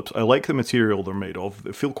style loops, I like the material they're made of.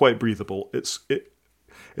 They feel quite breathable. It's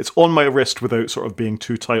on my wrist without sort of being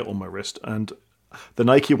too tight on my wrist, and the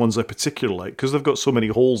Nike ones I particularly like because they've got so many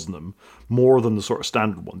holes in them, more than the sort of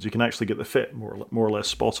standard ones. You can actually get the fit more or less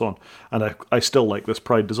spot on. And I still like this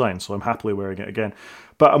Pride design, so I'm happily wearing it again.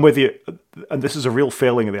 But I'm with you, and this is a real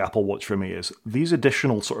failing of the Apple Watch for me, is these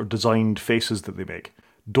additional sort of designed faces that they make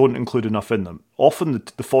don't include enough in them. Often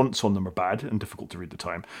the fonts on them are bad and difficult to read the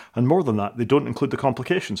time. And more than that, they don't include the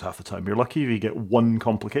complications half the time. You're lucky if you get one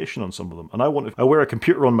complication on some of them. And I wear a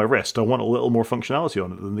computer on my wrist. I want a little more functionality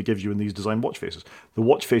on it than they give you in these design watch faces. The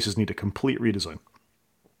watch faces need a complete redesign.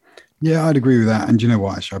 Yeah, I'd agree with that. And you know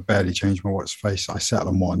what? Actually, I barely change my watch face. I settle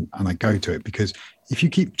on one and I go to it, because if you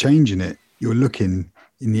keep changing it, you're looking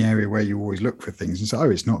in the area where you always look for things and say, oh,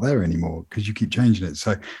 it's not there anymore, because you keep changing it.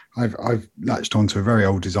 So I've latched onto a very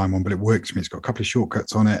old design one, but it works for me. It's got a couple of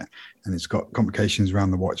shortcuts on it, and it's got complications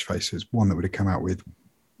around the watch face. It's one that would have come out with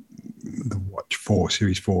the Watch 4,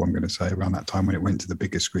 Series 4, I'm going to say, around that time when it went to the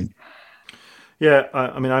bigger screen. Yeah,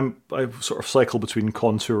 I mean, I sort of cycle between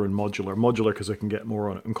contour and modular. Modular because I can get more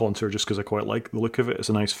on it, and contour just because I quite like the look of it. It's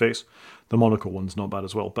a nice face. The Monaco one's not bad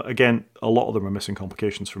as well, but again, a lot of them are missing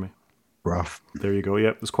complications for me. Rough. There you go.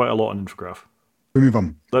 Yeah, there's quite a lot on Infograph. We move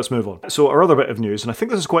on. Let's move on. So our other bit of news, and I think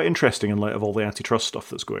this is quite interesting in light of all the antitrust stuff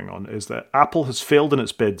that's going on, is that Apple has failed in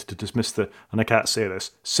its bid to dismiss the, and I can't say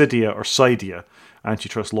this, Cydia or Cydia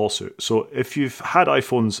antitrust lawsuit. So if you've had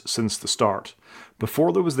iPhones since the start,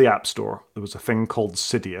 before there was the App Store, there was a thing called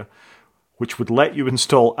Cydia, which would let you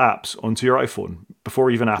install apps onto your iPhone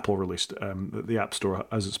before even Apple released the App Store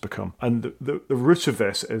as it's become. And the root of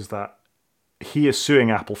this is that he is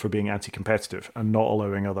suing Apple for being anti-competitive and not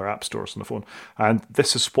allowing other app stores on the phone. And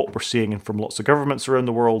this is what we're seeing from lots of governments around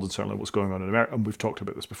the world, and certainly what's going on in America. And we've talked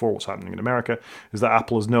about this before, what's happening in America, is that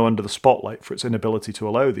Apple is now under the spotlight for its inability to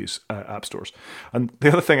allow these app stores. And the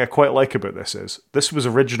other thing I quite like about this was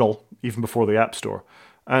original even before the App Store.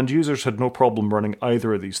 And users had no problem running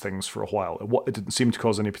either of these things for a while. It didn't seem to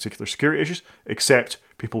cause any particular security issues, except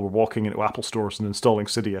people were walking into Apple stores and installing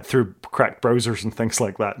Cydia through cracked browsers and things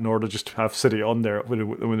like that in order just to have Cydia on there when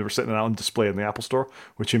they were sitting out on display in the Apple Store,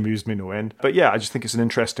 which amused me no end. But yeah, I just think it's an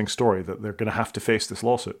interesting story that they're going to have to face this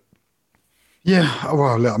lawsuit. Yeah,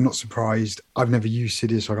 well, look, I'm not surprised. I've never used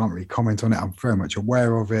Cydia, so I can't really comment on it. I'm very much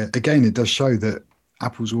aware of it. Again, it does show that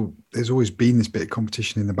there's always been this bit of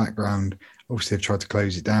competition in the background. Obviously, they've tried to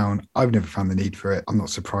close it down. I've never found the need for it. I'm not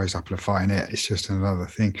surprised Apple are fighting it. It's just another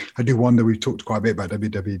thing. I do wonder, we've talked quite a bit about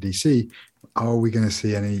WWDC. Are we going to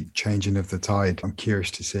see any changing of the tide? I'm curious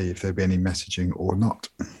to see if there'll be any messaging or not.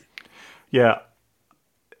 Yeah.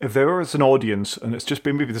 If there is an audience, and it's just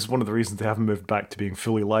been, maybe this is one of the reasons they haven't moved back to being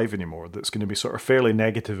fully live anymore, that's going to be sort of fairly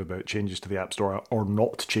negative about changes to the App Store or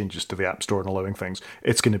not changes to the App Store and allowing things,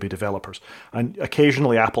 it's going to be developers. And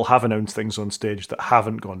occasionally Apple have announced things on stage that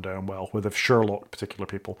haven't gone down well, where they've Sherlocked particular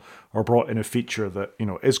people or brought in a feature that,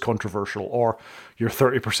 is controversial, or your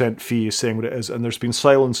 30% fee is saying what it is, and there's been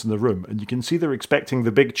silence in the room, and you can see they're expecting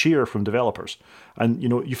the big cheer from developers. And,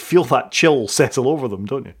 you feel that chill settle over them,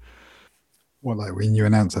 don't you? Well, like when you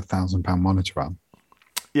announce £1,000 monitor RAM.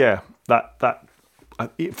 Yeah, that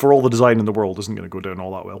for all the design in the world isn't going to go down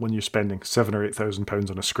all that well when you're spending £7,000 or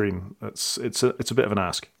 £8,000 on a screen. It's a bit of an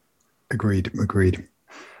ask. Agreed.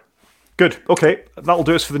 Good. Okay, that'll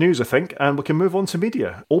do us for the news, I think, and we can move on to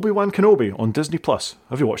media. Obi-Wan Kenobi on Disney Plus.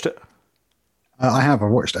 Have you watched it? I have. I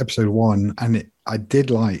watched episode 1, and I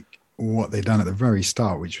did like what they'd done at the very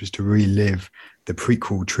start, which was to relive the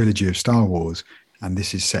prequel trilogy of Star Wars. And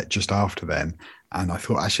this is set just after then. And I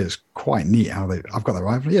thought, actually, it's quite neat how I've got that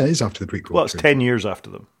right. Yeah, it is after the prequel. Well, it's 10 years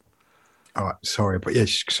after them. Oh, sorry. But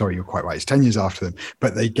yes, sorry, you're quite right. It's 10 years after them.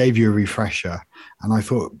 But they gave you a refresher. And I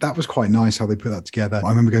thought that was quite nice how they put that together. I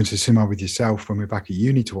remember going to the cinema with yourself when we were back at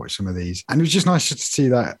uni to watch some of these. And it was just nice to see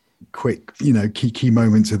that quick, key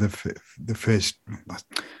moments of the first,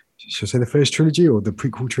 should I say the first trilogy or the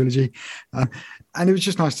prequel trilogy? And it was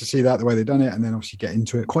just nice to see that, the way they've done it. And then obviously get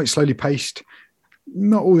into it. Quite slowly paced.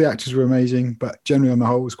 Not all the actors were amazing, but generally on the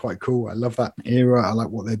whole, it was quite cool. I love that era. I like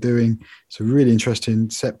what they're doing. It's a really interesting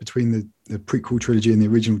set between the prequel trilogy and the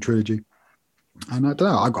original trilogy. And I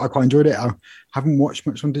don't know, I quite enjoyed it. I haven't watched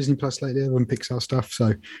much on Disney Plus lately other than Pixar stuff, so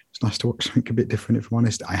it's nice to watch something a bit different, if I'm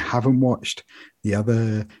honest. I haven't watched the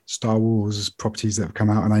other Star Wars properties that have come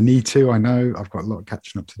out, and I need to. I know I've got a lot of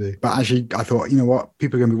catching up to do. But actually, I thought, you know what?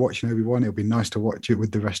 People are going to be watching Obi-Wan. It'll be nice to watch it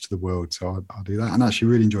with the rest of the world, so I'll do that. And I actually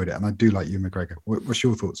really enjoyed it, and I do like Ewan McGregor. What's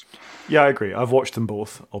your thoughts? Yeah, I agree. I've watched them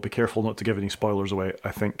both. I'll be careful not to give any spoilers away.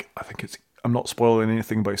 I think I'm not spoiling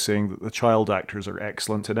anything by saying that the child actors are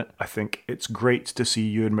excellent in it. I think it's great to see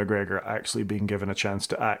Ewan McGregor actually being given a chance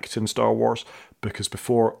to act in Star Wars, because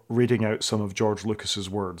before reading out some of George Lucas's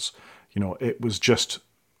words, it was just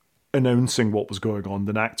announcing what was going on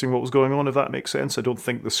than acting what was going on, if that makes sense. I don't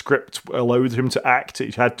think the script allowed him to act.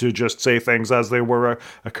 He had to just say things as they were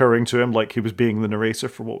occurring to him, like he was being the narrator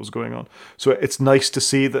for what was going on. So it's nice to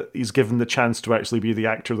see that he's given the chance to actually be the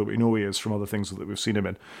actor that we know he is from other things that we've seen him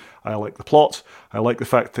in. I like the plot. I like the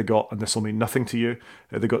fact they got, and this will mean nothing to you,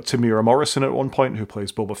 they got Tamira Morrison at one point, who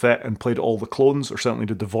plays Boba Fett and played all the clones, or certainly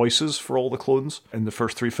did the voices for all the clones in the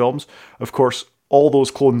first 3 films. Of course, all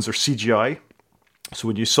those clones are CGI. So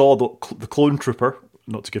when you saw the clone trooper,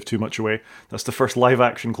 not to give too much away, that's the first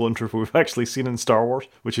live-action clone trooper we've actually seen in Star Wars,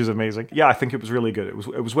 which is amazing. Yeah, I think it was really good. It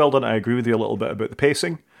was well done. I agree with you a little bit about the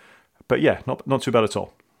pacing, but yeah, not too bad at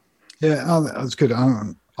all. Yeah, that's good.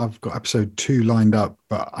 I've got episode 2 lined up,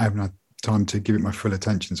 but I haven't had time to give it my full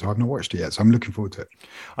attention, so I've not watched it yet. So I'm looking forward to it.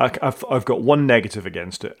 I've got one negative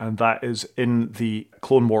against it, and that is in the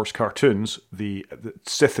Clone Wars cartoons, the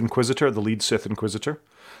Sith Inquisitor, the lead Sith Inquisitor,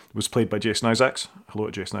 was played by Jason Isaacs. Hello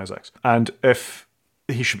to Jason Isaacs. And if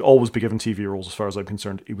he should always be given TV roles, as far as I'm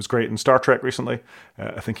concerned. He was great in Star Trek recently.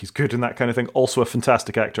 I think he's good in that kind of thing. Also a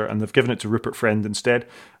fantastic actor, and they've given it to Rupert Friend instead.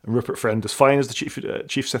 And Rupert Friend is fine as the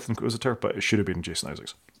Chief Sith Inquisitor, but it should have been Jason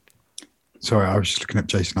Isaacs. Sorry, I was just looking up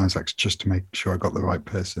Jason Isaacs just to make sure I got the right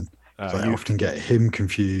person. I often get him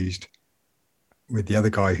confused with the other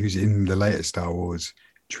guy who's in the later Star Wars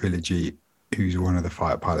trilogy, who's one of the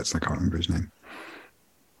fighter pilots, and I can't remember his name.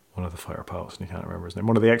 One of the fighter pilots, and you can't remember his name.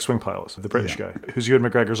 One of the X-Wing pilots, the British guy, who's Ewan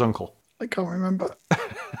McGregor's uncle. I can't remember.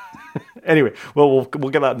 Anyway, well, we'll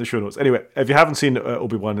get that in the show notes. Anyway, if you haven't seen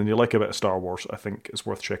Obi-Wan and you like a bit of Star Wars, I think it's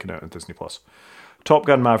worth checking out on Disney+. Top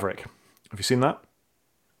Gun Maverick. Have you seen that?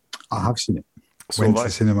 I have seen it. Went to the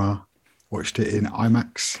cinema, watched it in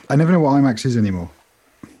IMAX. I never know what IMAX is anymore.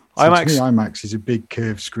 So to me, IMAX is a big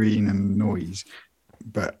curved screen and noise,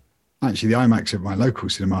 but actually the IMAX at my local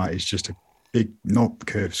cinema is just a big, not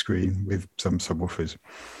curved screen with some subwoofers.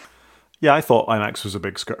 Yeah, I thought IMAX was a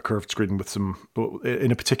big curved screen with some,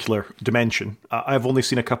 in a particular dimension. I've only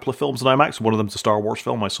seen a couple of films in IMAX. One of them's a Star Wars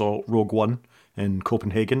film. I saw Rogue One in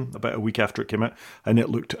Copenhagen about a week after it came out, and it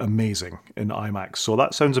looked amazing in IMAX. So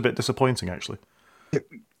that sounds a bit disappointing, actually.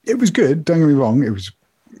 It was good, don't get me wrong. It was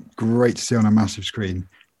great to see on a massive screen.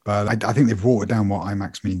 But I think they've watered down what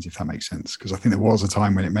IMAX means, if that makes sense. Because I think there was a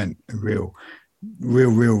time when it meant a real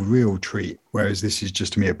treat. Whereas this is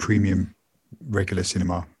just to me a premium regular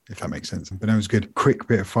cinema, if that makes sense. But it was good. Quick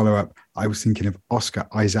bit of follow-up. I was thinking of Oscar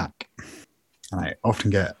Isaac. And I often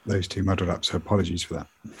get those two muddled up, so apologies for that.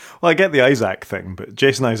 Well, I get the Isaac thing, but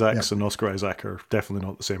Jason Isaacs and Oscar Isaac are definitely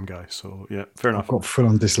not the same guy. So, yeah, fair enough. I've got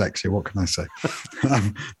full-on dyslexia, what can I say?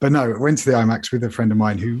 But no, I went to the IMAX with a friend of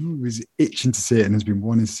mine who was itching to see it and has been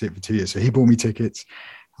wanting to see it for 2 years. So he bought me tickets.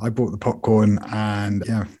 I bought the popcorn, and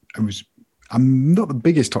yeah, I'm not the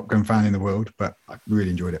biggest Top Gun fan in the world, but I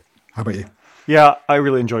really enjoyed it. How about you? Yeah, I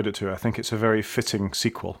really enjoyed it too. I think it's a very fitting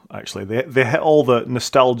sequel, actually. They hit all the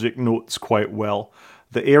nostalgic notes quite well.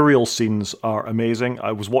 The aerial scenes are amazing.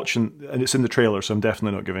 I was watching, and it's in the trailer, so I'm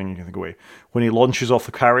definitely not giving anything away, when he launches off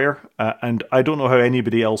the carrier, and I don't know how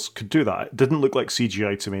anybody else could do that. It didn't look like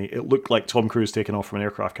CGI to me. It looked like Tom Cruise taking off from an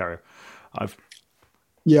aircraft carrier.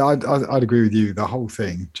 Yeah, I'd agree with you. The whole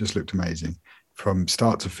thing just looked amazing. From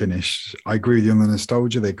start to finish. I agree with you on the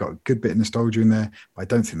nostalgia. They got a good bit of nostalgia in there, but I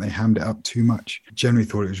don't think they hammed it up too much. Generally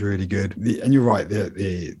thought it was really good. And you're right,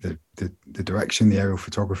 the direction, the aerial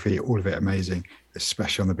photography, all of it amazing,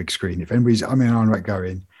 especially on the big screen. If anybody's, I'm in Ironrack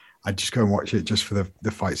going, I'd just go and watch it just for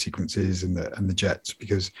the fight sequences and the jets,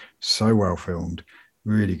 because so well filmed,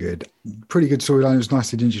 really good. Pretty good storyline. It was nice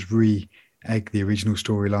they didn't just re-egg the original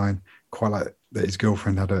storyline. Quite like that his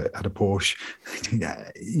girlfriend had a Porsche,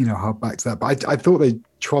 hard back to that. But I thought they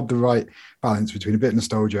trod the right balance between a bit of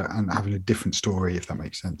nostalgia and having a different story, if that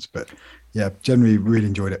makes sense. But yeah, generally really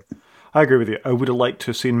enjoyed it. I agree with you. I would have liked to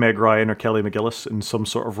have seen Meg Ryan or Kelly McGillis in some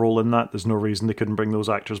sort of role in that. There's no reason they couldn't bring those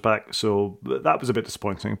actors back. So that was a bit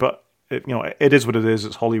disappointing. But it is what it is.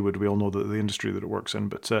 It's Hollywood. We all know the industry that it works in.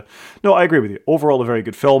 But no, I agree with you. Overall, a very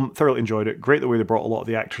good film. Thoroughly enjoyed it. Great the way they brought a lot of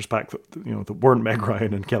the actors back that weren't Meg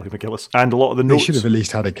Ryan and Kelly McGillis, and a lot of the notes. They should have at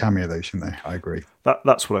least had a cameo, though, shouldn't they? I agree.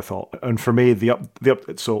 That's what I thought. And for me,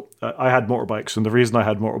 so I had motorbikes, and the reason I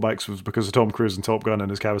had motorbikes was because of Tom Cruise and Top Gun and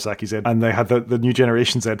his Kawasaki Z, and they had the new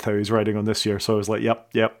generation Z that he's riding on this year. So I was like,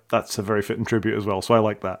 yep, that's a very fitting tribute as well. So I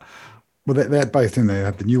like that. Well, they had both, didn't they? They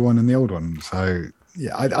had the new one and the old one. So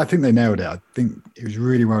yeah, I think they nailed it. I think it was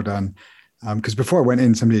really well done. Because before I went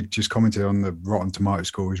in, somebody had just commented on the Rotten Tomato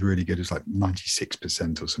score was really good. It's like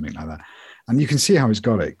 96% or something like that. And you can see how it's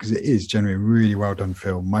got it, because it is generally a really well done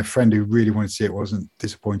film. My friend who really wanted to see it wasn't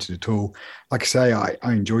disappointed at all. Like I say, I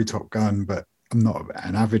enjoy Top Gun, but I'm not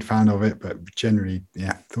an avid fan of it. But generally,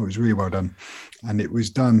 yeah, thought it was really well done. And it was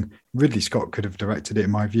done. Ridley Scott could have directed it,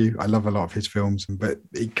 in my view. I love a lot of his films, but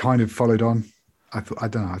it kind of followed on. I thought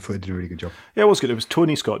they did a really good job. Yeah, it was good. It was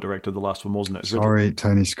Tony Scott directed the last one, wasn't it? Sorry,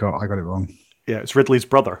 Tony Scott. I got it wrong. Yeah, it's Ridley's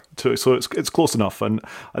brother, too, so it's close enough. And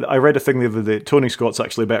I read a thing the other day, Tony Scott's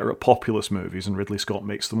actually better at populist movies, and Ridley Scott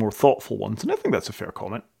makes the more thoughtful ones, and I think that's a fair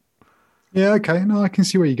comment. Yeah, okay. No, I can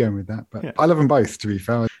see where you're going with that, but yeah. I love them both, to be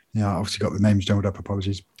fair. Yeah, I obviously got the names jumbled up.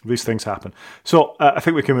 Apologies. These things happen. So I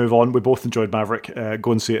think we can move on. We both enjoyed Maverick.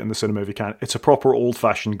 Go and see it in the cinema if you can. It's a proper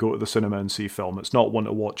old-fashioned go to the cinema and see film. It's not one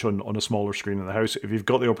to watch on a smaller screen in the house. If you've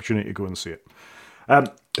got the opportunity, go and see it.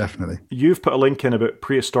 Definitely. You've put a link in about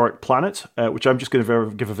Prehistoric Planet, which I'm just going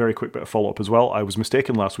to give a very quick bit of follow-up as well. I was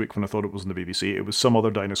mistaken last week when I thought it was on the BBC. It was some other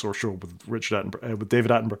dinosaur show with with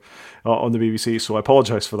David Attenborough on the BBC, so I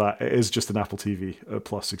apologise for that. It is just an Apple TV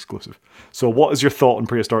Plus exclusive. So what is your thought on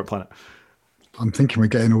Prehistoric Planet? I'm thinking we're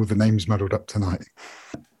getting all the names muddled up tonight.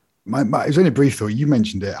 It was only a brief thought. You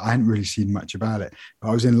mentioned it. I hadn't really seen much about it. But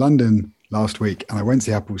I was in London last week and I went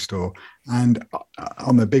to the Apple store, and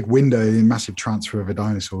on the big window, the massive transfer of a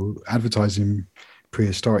dinosaur advertising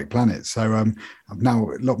Prehistoric Planet. So I'm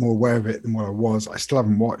now a lot more aware of it than what I was. I still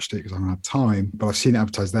haven't watched it because I haven't had time, but I've seen it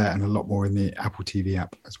advertised there and a lot more in the Apple TV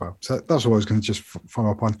app as well. So that's what I was going to just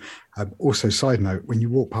follow up on. Also, side note, when you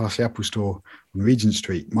walk past the Apple store on Regent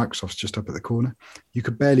Street, Microsoft's just up at the corner. You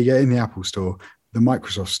could barely get in the Apple store. The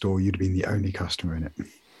Microsoft store, you'd have been the only customer in it.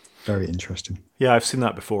 Very interesting. Yeah, I've seen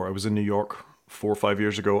that before. I was in New York 4 or 5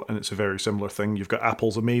 years ago, and it's a very similar thing. You've got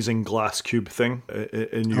Apple's amazing glass cube thing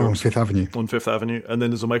in New York. On Fifth Avenue. On Fifth Avenue. And then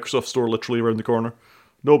there's a Microsoft store literally around the corner.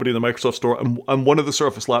 Nobody in the Microsoft store. And one of the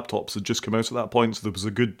Surface laptops had just come out at that point, so there was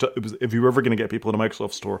if you were ever going to get people in a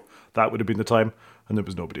Microsoft store, that would have been the time, and there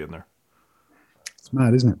was nobody in there. It's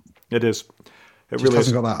mad, isn't it? It is. It just really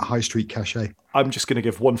hasn't is. got that high street cachet. I'm just going to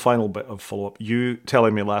give one final bit of follow-up. You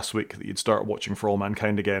telling me last week that you'd start watching For All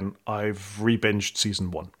Mankind again. I've re-binged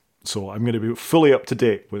season 1. So I'm going to be fully up to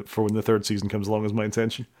date for when the third season comes along, is my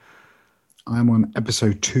intention. I'm on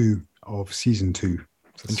episode 2 of season 2.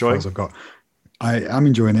 So enjoying? As I've got. I am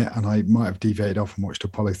enjoying it, and I might have deviated off and watched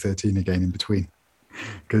Apollo 13 again in between,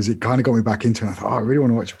 because it kind of got me back into it. I thought, I really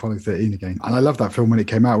want to watch Apollo 13 again. And I loved that film when it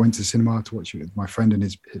came out. I went to the cinema to watch it with my friend and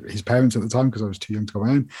his parents at the time, because I was too young to go on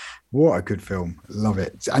my own. What a good film. Love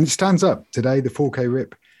it. And it stands up today, the 4K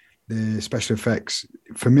rip. The special effects,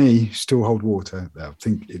 for me, still hold water. I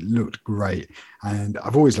think it looked great. And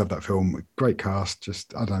I've always loved that film. Great cast.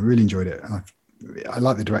 Just, I don't know, really enjoyed it. And I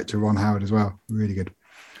like the director, Ron Howard, as well. Really good.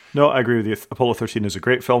 No, I agree with you. Apollo 13 is a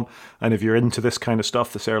great film. And if you're into this kind of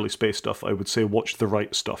stuff, this early space stuff, I would say watch The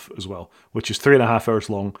Right Stuff as well, which is 3.5 hours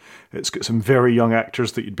long. It's got some very young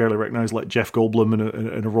actors that you'd barely recognize, like Jeff Goldblum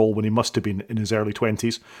in a role when he must have been in his early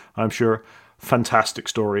 20s, I'm sure. Fantastic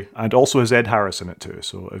story, and also has Ed Harris in it too.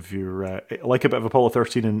 So if you're like a bit of Apollo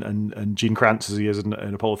 13 and Gene Kranz as he is in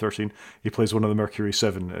Apollo 13, he plays one of the Mercury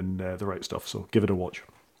 7 in The Right Stuff. So give it a watch.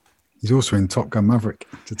 He's also in Top Gun Maverick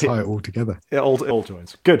to tie it all together. It all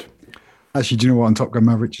joins. Good. Actually, do you know what? On Top Gun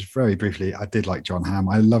Maverick, just very briefly, I did like John Hamm.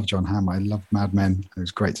 I love John Hamm. I love Mad Men. It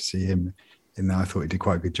was great to see him in there. I thought he did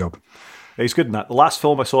quite a good job. He's good in that. The last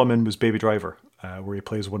film I saw him in was Baby Driver, where he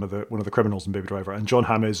plays one of the criminals in Baby Driver. And John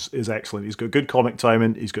Hamm is excellent. He's got good comic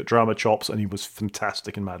timing, he's got drama chops, and he was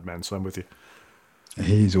fantastic in Mad Men. So I'm with you.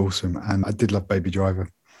 He's awesome, and I did love Baby Driver.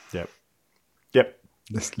 Yep.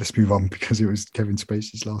 Let's move on, because it was Kevin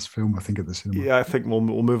Spacey's last film, I think, at the cinema. Yeah, I think we'll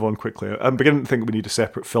move on quickly. I'm beginning to think we need a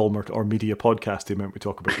separate film or media podcast the amount we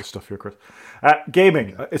talk about this stuff here, Chris.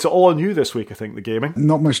 Gaming. It's all on you this week, I think, the gaming.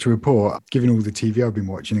 Not much to report. Given all the TV I've been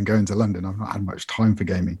watching and going to London, I've not had much time for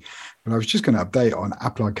gaming. But I was just going to update on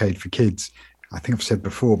Apple Arcade for kids. I think I've said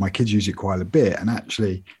before, my kids use it quite a bit. And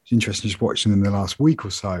actually, it's interesting just watching them in the last week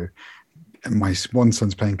or so. And my one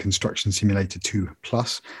son's playing Construction Simulator 2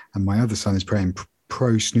 Plus, and my other son is playing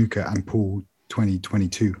Pro Snooker and Pool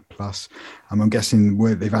 2022 Plus. I'm guessing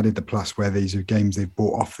they've added the Plus, where these are games they've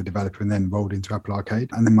bought off the developer and then rolled into Apple Arcade.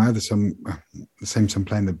 And then my other son, the same son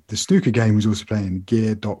playing the snooker game, was also playing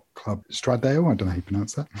Gear.Club Stradale. I don't know how you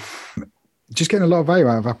pronounce that. Just getting a lot of value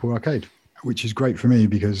out of Apple Arcade, which is great for me,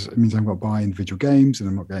 because it means I've got to buy individual games and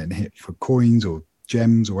I'm not getting hit for coins or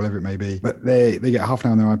gems or whatever it may be. But they get half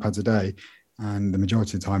an hour on their iPads a day, and the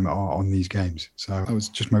majority of the time are on these games. So that was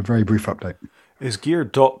just my very brief update. Is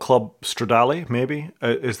Gear.Club Stradale, maybe?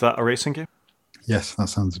 Is that a racing game? Yes, that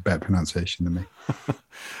sounds a better pronunciation than me.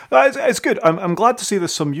 It's good. I'm glad to see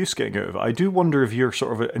there's some use getting out of it. I do wonder if you're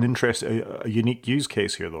sort of a unique use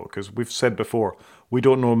case here, though, because we've said before, we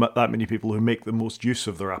don't know that many people who make the most use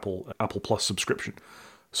of their Apple Plus subscription.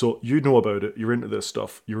 So you know about it, you're into this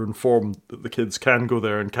stuff, you're informed that the kids can go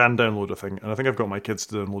there and can download a thing. And I think I've got my kids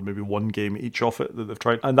to download maybe one game each off it that they've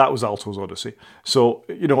tried. And that was Alto's Odyssey. So,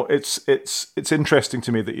 it's interesting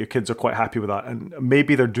to me that your kids are quite happy with that. And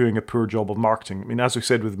maybe they're doing a poor job of marketing. I mean, as we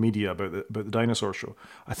said with media about the dinosaur show,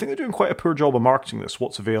 I think they're doing quite a poor job of marketing this.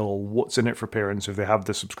 What's available, what's in it for parents if they have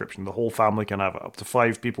this subscription. The whole family can have it, up to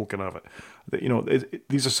 5 people can have it.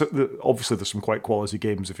 These are obviously there's some quite quality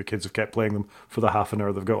games if your kids have kept playing them for the half an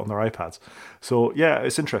hour they've got on their iPads. So yeah,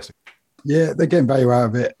 it's interesting. Yeah, they're getting value out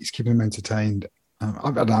of it. It's keeping them entertained.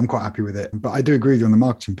 I'm quite happy with it. But I do agree with you on the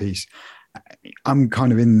marketing piece. I'm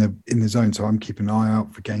kind of in the zone, so I'm keeping an eye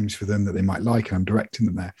out for games for them that they might like, and I'm directing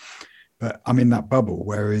them there. but I'm in that bubble,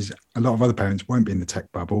 whereas a lot of other parents won't be in the tech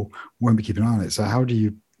bubble, won't be keeping an eye on it. So how do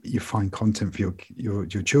you find content for your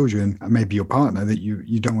children and maybe your partner that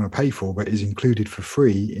you don't want to pay for, but is included for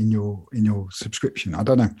free in your subscription? I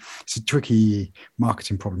don't know. It's a tricky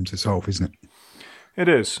marketing problem to solve, isn't it? It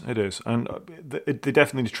is, and they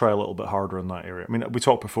definitely need to try a little bit harder in that area. I mean, we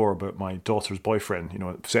talked before about my daughter's boyfriend,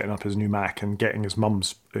 setting up his new Mac and getting his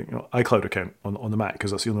mum's, iCloud account on the Mac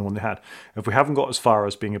because that's the only one they had. If we haven't got as far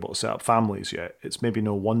as being able to set up families yet, it's maybe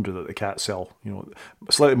no wonder that they can't sell,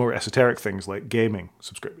 slightly more esoteric things like gaming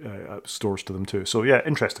stores to them too. So yeah,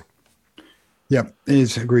 interesting. Yeah, it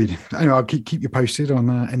is agreed. Anyway, I'll keep you posted on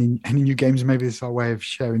any new games. Maybe this is our way of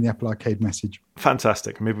sharing the Apple Arcade message.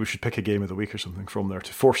 Fantastic. Maybe we should pick a game of the week or something from there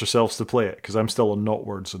to force ourselves to play it, because I'm still on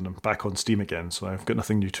Knotwords and I'm back on Steam again, so I've got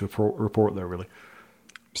nothing new to report there really.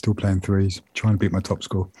 Still playing threes, trying to beat my top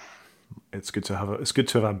score. It's good to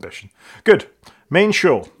have ambition. Good. Main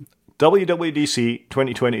show, WWDC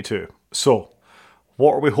 2022. So,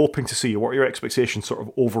 what are we hoping to see? What are your expectations sort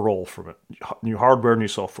of overall from it? New hardware, new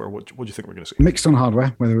software, what do you think we're going to see? Mixed on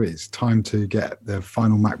hardware, whether it's time to get the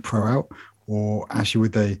final Mac Pro out, or actually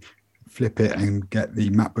would they flip it and get the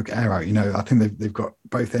MacBook Air out? I think they've got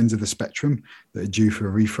both ends of the spectrum that are due for a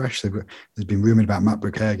refresh. There's been rumored about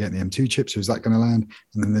MacBook Air getting the M2 chip, so is that going to land?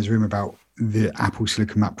 And then there's rumor about the Apple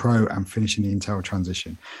Silicon Mac Pro and finishing the Intel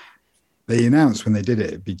transition. They announced when they did it,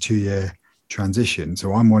 it'd be 2-year transition.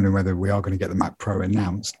 So I'm wondering whether we are going to get the Mac Pro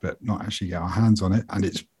announced, but not actually get our hands on it. And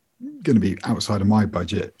it's going to be outside of my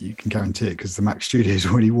budget. You can guarantee it, because the Mac Studio is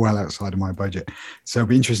already well outside of my budget. So it'll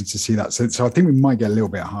be interesting to see that. So I think we might get a little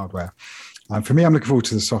bit of hardware. For me, I'm looking forward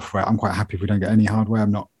to the software. I'm quite happy if we don't get any hardware.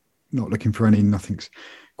 I'm not looking for any. Nothing's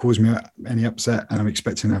caused me any upset, and I'm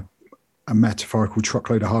expecting a metaphorical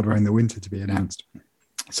truckload of hardware in the winter to be announced.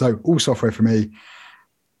 So all software for me.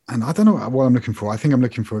 And I don't know what I'm looking for. I think I'm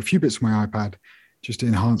looking for a few bits of my iPad just to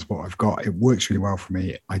enhance what I've got. It works really well for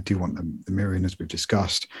me. I do want the mirroring, as we've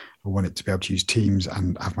discussed. I want it to be able to use Teams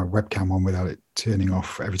and have my webcam on without it turning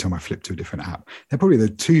off every time I flip to a different app. They're probably the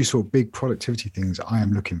two sort of big productivity things I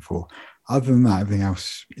am looking for. Other than that, everything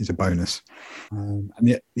else is a bonus. And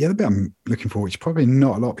the other bit I'm looking for, which probably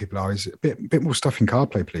not a lot of people are, is a bit more stuff in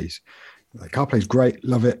CarPlay, please. CarPlay is great,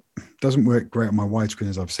 love it. Doesn't work great on my widescreen,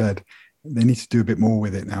 as I've said. They need to do a bit more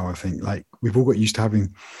with it now, I think. Like, we've all got used to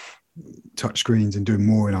having touch screens and doing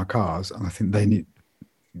more in our cars, and I think they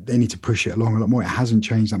need to push it along a lot more. It hasn't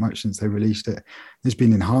changed that much since they released it. There's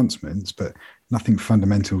been enhancements, but nothing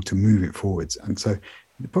fundamental to move it forwards. And so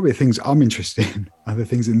probably the things I'm interested in are the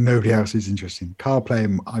things that nobody else is interested in. CarPlay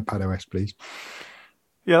and iPad OS, please.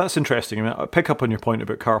 Yeah, that's interesting. I mean, I pick up on your point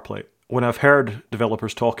about CarPlay. When I've heard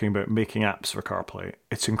developers talking about making apps for CarPlay,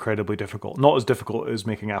 it's incredibly difficult. Not as difficult as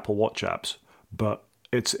making Apple Watch apps, but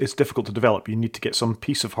it's difficult to develop. You need to get some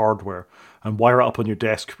piece of hardware and wire it up on your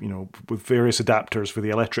desk, with various adapters for the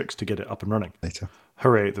electrics to get it up and running. Later.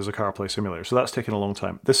 Hooray, there's a CarPlay simulator. So that's taken a long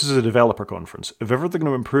time. This is a developer conference. If ever they're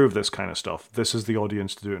going to improve this kind of stuff, this is the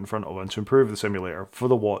audience to do it in front of, and to improve the simulator for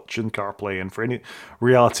the watch and CarPlay and for any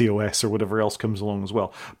Reality OS or whatever else comes along as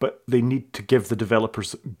well. But they need to give the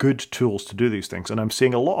developers good tools to do these things. And I'm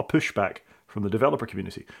seeing a lot of pushback from the developer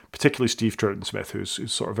community, particularly Steve Troughton-Smith,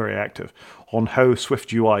 who's sort of very active, on how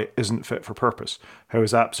Swift UI isn't fit for purpose, how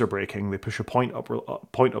his apps are breaking. They push a point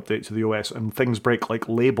update to the OS and things break, like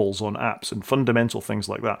labels on apps and fundamental things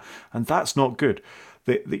like that. And that's not good.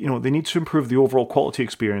 They need to improve the overall quality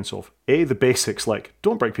experience of the basics, like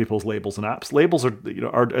don't break people's labels in apps. Labels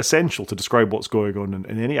are essential to describe what's going on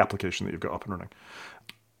in any application that you've got up and running.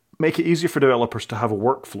 Make it easier for developers to have a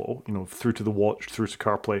workflow, through to the watch, through to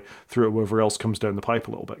CarPlay, through to whatever else comes down the pipe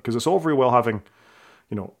a little bit. Because it's all very well having,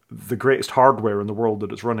 the greatest hardware in the world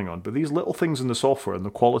that it's running on. But these little things in the software and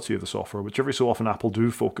the quality of the software, which every so often Apple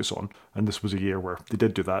do focus on, and this was a year where they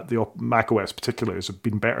did do that. The Mac OS particularly has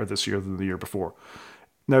been better this year than the year before.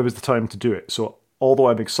 Now is the time to do it. So although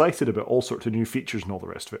I'm excited about all sorts of new features and all the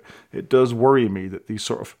rest of it, it does worry me that these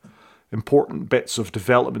sort of important bits of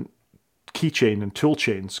development keychain and tool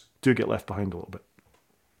chains do get left behind a little bit.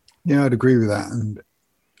 Yeah, I'd agree with that. And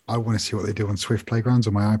I want to see what they do on Swift Playgrounds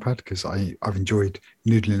on my iPad, because I've enjoyed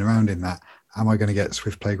noodling around in that. Am I going to get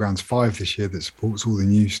Swift Playgrounds 5 this year that supports all the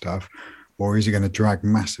new stuff? Or is it going to drag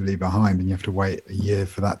massively behind and you have to wait a year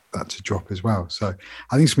for that to drop as well? So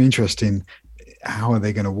I think it's going to be interesting. How are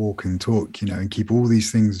they going to walk and talk, and keep all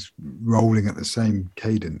these things rolling at the same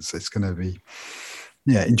cadence? It's going to be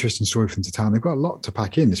interesting story for them to tell. And they've got a lot to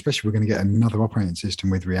pack in, especially we're going to get another operating system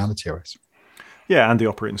with Reality OS. Yeah, and the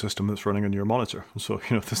operating system that's running on your monitor. So,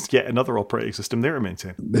 there's yet another operating system there to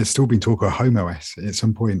maintain. There's still been talk of Home OS. At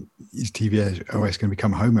some point, is tvOS going to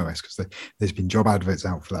become Home OS? Because there's been job adverts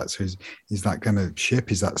out for that. So is that going to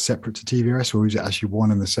ship? Is that separate to tvOS, or is it actually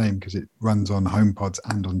one and the same because it runs on HomePods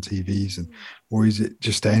and on TVs? Or is it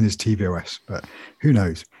just staying as tvOS? But who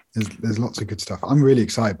knows? There's lots of good stuff. I'm really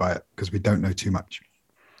excited by it because we don't know too much.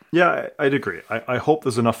 Yeah, I'd agree. I hope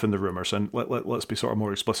there's enough in the rumours, and let's be sort of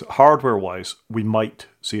more explicit. Hardware-wise, we might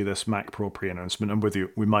see this Mac Pro pre-announcement. I'm with you.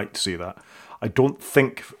 We might see that. I don't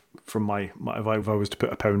think, from my if I was to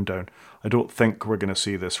put a pound down, I don't think we're going to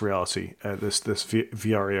see this reality, this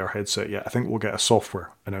VR AR headset yet. I think we'll get a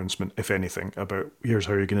software announcement, if anything, about here's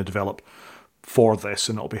how you're going to develop for this,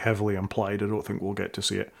 and it'll be heavily implied. I don't think we'll get to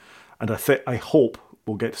see it, and I hope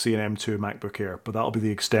we'll get to see an M2 MacBook Air, but that'll be the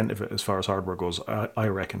extent of it as far as hardware goes, I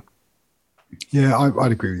reckon. Yeah,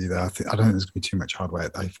 I'd agree with you there. I don't think there's going to be too much hardware.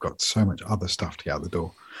 They've got so much other stuff to get out the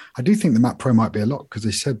door. I do think the Mac Pro might be a lot because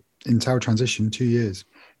they said Intel transition 2 years,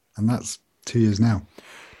 and that's 2 years now.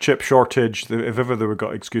 Chip shortage, if ever they were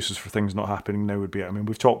got excuses for things not happening, now would be it. I mean,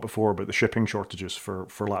 we've talked before about the shipping shortages for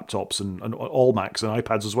laptops and all Macs and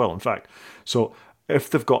iPads as well, in fact. So if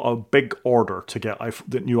they've got a big order to get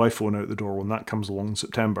the new iPhone out the door when that comes along in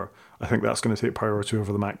September, I think that's going to take priority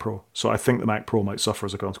over the Mac Pro. So I think the Mac Pro might suffer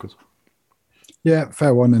as a consequence. Yeah,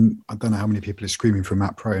 fair one. And I don't know how many people are screaming for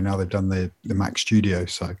Mac Pro. Now they've done the Mac Studio.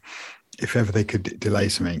 So if ever they could delay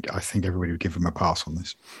something, I think everybody would give them a pass on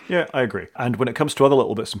this. Yeah, I agree. And when it comes to other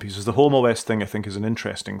little bits and pieces, the Home OS thing I think is an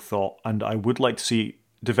interesting thought. And I would like to see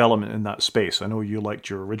development in that space. I know you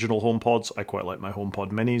liked your original HomePods. I quite like my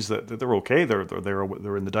HomePod minis. They're okay. They're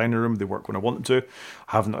in the dining room. They work when I want them to.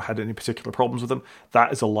 I haven't had any particular problems with them.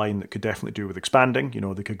 That is a line that could definitely do with expanding.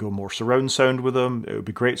 They could go more surround sound with them. It would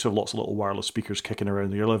be great to have lots of little wireless speakers kicking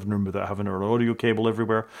around your living room without having an audio cable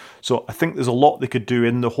everywhere. So I think there's a lot they could do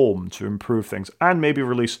in the home to improve things and maybe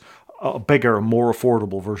release a bigger, more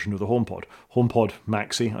affordable version of the HomePod. HomePod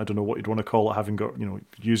Maxi, I don't know what you'd want to call it, having got,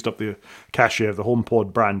 used up the cachet of the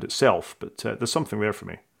HomePod brand itself, but there's something there for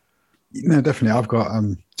me. No, definitely. I've got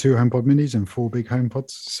 2 HomePod minis and 4 big HomePods,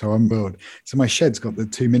 so I'm bored. So my shed's got the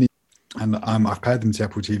 2 minis, and I've paired them to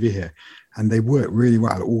Apple TV here, and they work really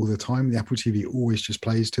well all the time. The Apple TV always just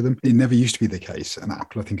plays to them. It never used to be the case, and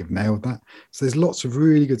Apple, I think, have nailed that. So there's lots of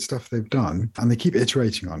really good stuff they've done, and they keep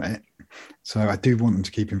iterating on it. So I do want them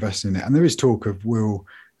to keep investing in it. And there is talk of, will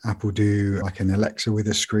Apple do like an Alexa with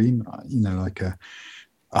a screen, like a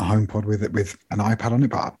HomePod with an iPad on it?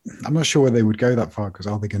 But I'm not sure whether they would go that far because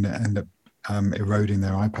are they going to end up eroding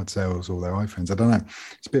their iPad sales or their iPhones? I don't know.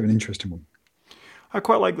 It's a bit of an interesting one. I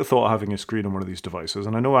quite like the thought of having a screen on one of these devices,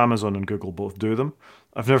 and I know Amazon and Google both do them.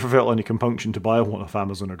 I've never felt any compunction to buy one off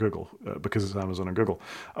Amazon or Google because it's Amazon and Google.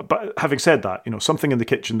 But having said that, something in the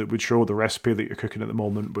kitchen that would show the recipe that you're cooking at the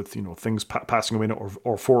moment with, things passing away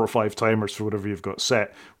or 4 or 5 timers for whatever you've got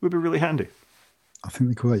set would be really handy. I think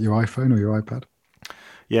they call that your iPhone or your iPad.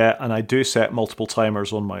 Yeah, and I do set multiple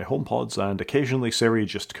timers on my HomePods, and occasionally Siri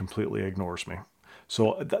just completely ignores me.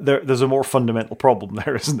 So there's a more fundamental problem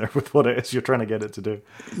there, isn't there, with what it is you're trying to get it to do?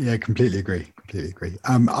 Yeah, completely agree.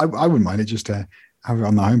 I wouldn't mind it just to have it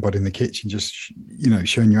on the HomePod in the kitchen, just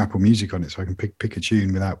showing you Apple Music on it, so I can pick a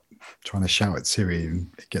tune without trying to shout at Siri and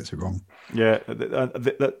it gets it wrong. Yeah,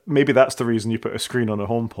 maybe that's the reason you put a screen on a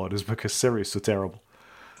HomePod is because Siri's so terrible.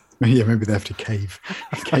 Yeah, maybe they have to cave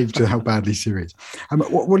to how badly Siri is.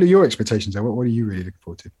 What are your expectations? What are you really looking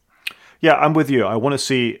forward to? Yeah, I'm with you. I want to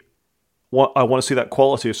see that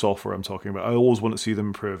quality of software I'm talking about. I always want to see them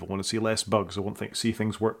improve. I want to see less bugs. I want to see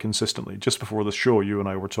things work consistently. Just before the show, you and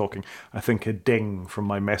I were talking. I think a ding from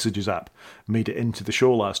my Messages app made it into the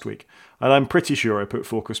show last week. And I'm pretty sure I put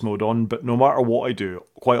focus mode on, but no matter what I do,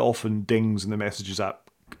 quite often dings in the Messages app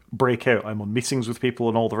break out. I'm on meetings with people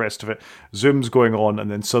and all the rest of it. Zoom's going on,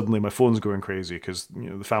 and then suddenly my phone's going crazy because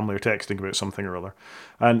the family are texting about something or other,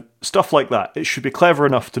 and stuff like that. It should be clever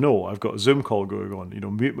enough to know I've got a Zoom call going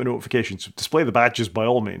on. Mute my notifications, display the badges by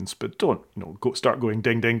all means, but don't start going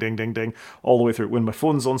ding ding ding ding ding all the way through. When my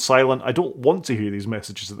phone's on silent, I don't want to hear these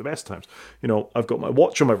messages at the best times. I've got my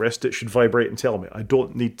watch on my wrist. It should vibrate and tell me. I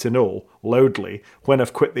don't need to know loudly when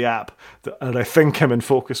I've quit the app and I think I'm in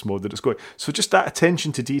focus mode that it's going. So just that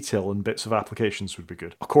attention to detail and bits of applications would be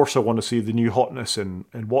good. Of course, I want to see the new hotness in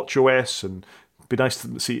WatchOS, and it'd be nice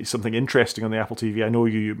to see something interesting on the Apple TV. I know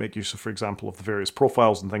you make use of, for example, of the various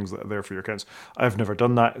profiles and things that are there for your accounts. I've never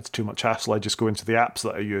done that. It's too much hassle. I just go into the apps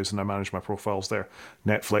that I use and I manage my profiles there.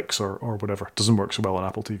 Netflix or whatever. It doesn't work so well on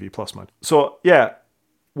Apple TV Plus, man. So yeah,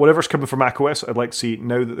 whatever's coming from macOS, I'd like to see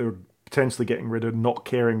now that they're potentially getting rid of not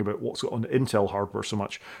caring about what's on the Intel hardware so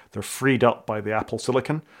much. They're freed up by the Apple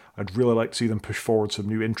Silicon. I'd really like to see them push forward some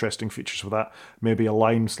new interesting features with that. Maybe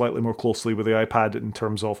align slightly more closely with the iPad in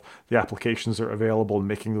terms of the applications that are available and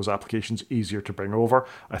making those applications easier to bring over.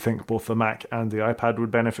 I think both the Mac and the iPad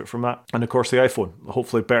would benefit from that. And of course the iPhone.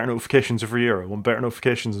 Hopefully better notifications every year. I want better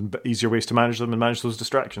notifications and easier ways to manage them and manage those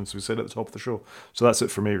distractions, we said at the top of the show. So that's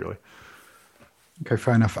it for me, really. Okay,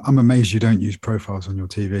 fair enough. I'm amazed you don't use profiles on your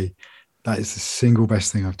TV. That is the single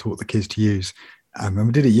best thing I've taught the kids to use. And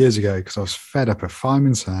we did it years ago because I was fed up of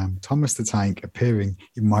Fireman Sam, Thomas the Tank appearing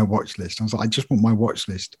in my watch list. I was like, I just want my watch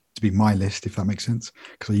list to be my list, if that makes sense,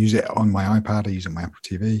 because I use it on my iPad, I use it on my Apple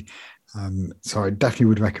TV. So I definitely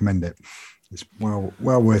would recommend it. It's well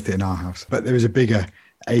worth it in our house. But there is a bigger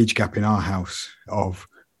age gap in our house of,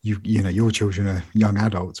 you know, your children are young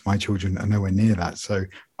adults, my children are nowhere near that. So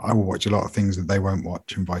I will watch a lot of things that they won't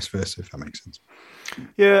watch and vice versa, if that makes sense.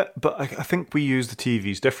 Yeah, but I think we use the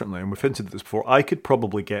TVs differently, and we've hinted at this before. I could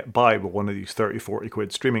probably get by with one of these 30, 40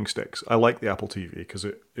 quid streaming sticks. I like the Apple TV because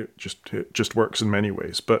it just works in many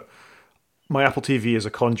ways. But my Apple TV is a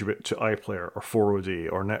conduit to iPlayer or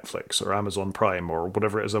 4OD or Netflix or Amazon Prime or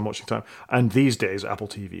whatever it is I'm watching time. And these days, Apple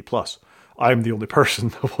TV Plus. I'm the only person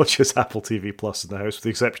that watches Apple TV Plus in the house, with the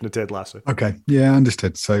exception of Ted Lasso. Okay, yeah,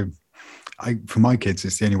 understood. So for my kids,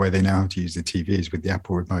 it's the only way they know how to use the TV is with the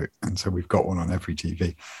Apple remote. And so we've got one on every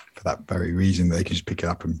TV for that very reason. They can just pick it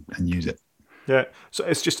up and use it. Yeah, so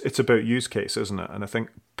it's about use case, isn't it? And I think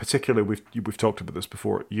particularly we've talked about this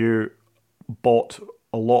before. You bought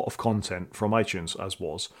a lot of content from iTunes, as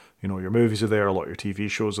was. You know, your movies are there, a lot of your TV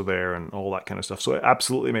shows are there, and all that kind of stuff. So it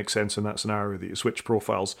absolutely makes sense in that scenario that you switch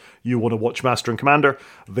profiles. You want to watch Master and Commander,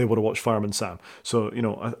 they want to watch Fireman Sam. So, you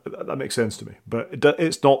know, that makes sense to me. But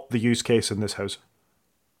it's not the use case in this house.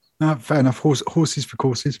 No, fair enough. Horses for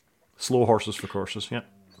courses. Slow horses for courses, yeah.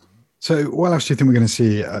 So what else do you think we're going to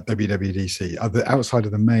see at WWDC? Outside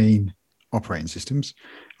of the main operating systems,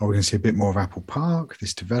 are we going to see a bit more of Apple Park,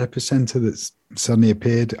 this developer center that's suddenly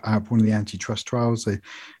appeared at one of the antitrust trials?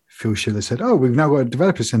 Phil Schiller said, oh, we've now got a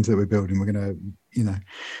developer center that we're building. We're going to, you know,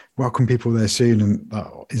 welcome people there soon. And that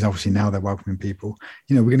is obviously now they're welcoming people.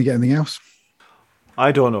 You know, we're going to get anything else?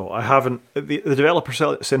 I don't know. I haven't. The developer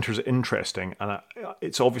center is interesting, and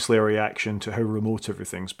it's obviously a reaction to how remote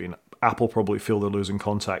everything's been. Apple probably feel they're losing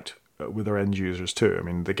contact with their end users too. I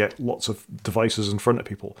mean, they get lots of devices in front of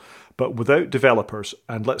people, but without developers,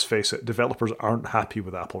 and let's face it, developers aren't happy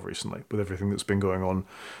with Apple recently, with everything that's been going on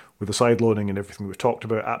with the side loading and everything we've talked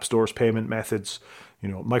about, app stores, payment methods, you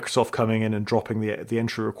know, Microsoft coming in and dropping the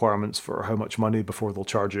entry requirements for how much money before they'll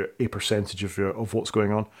charge you a percentage of what's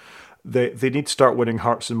going on. They need to start winning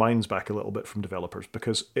hearts and minds back a little bit from developers,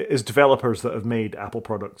 because it is developers that have made Apple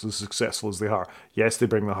products as successful as they are. Yes, they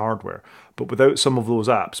bring the hardware, but without some of those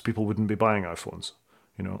apps, people wouldn't be buying iPhones.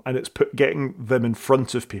 You know, and it's getting them in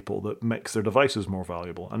front of people that makes their devices more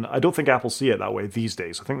valuable. And I don't think Apple see it that way these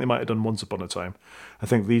days. I think they might have done once upon a time. I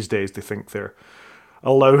think these days they think they're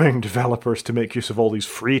allowing developers to make use of all these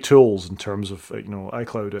free tools in terms of, you know,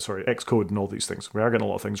 Xcode and all these things. We are getting a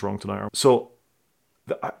lot of things wrong tonight. So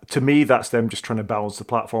to me, that's them just trying to balance the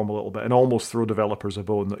platform a little bit and almost throw developers a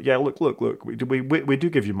bone that, yeah, look, we do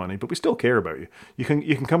give you money, but we still care about you. You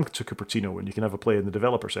can come to Cupertino and you can have a play in the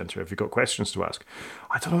developer center if you've got questions to ask.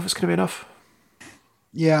 I don't know if it's going to be enough.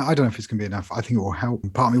 Yeah, I don't know if it's going to be enough. I think it will help.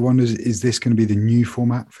 Part of me wonders, is this going to be the new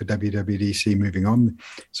format for WWDC moving on?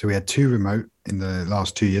 So we had 2 remote in the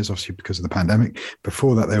last 2 years, obviously because of the pandemic.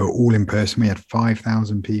 Before that, they were all in person. We had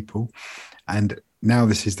 5,000 people. And now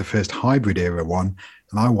this is the first hybrid era one.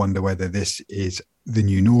 And I wonder whether this is the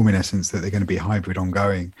new norm, in essence, that they're going to be hybrid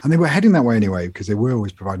ongoing. And they were heading that way anyway, because they were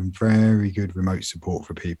always providing very good remote support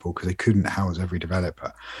for people because they couldn't house every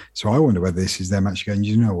developer. So I wonder whether this is them actually going,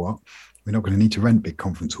 you know what? We're not going to need to rent big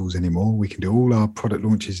conference halls anymore. We can do all our product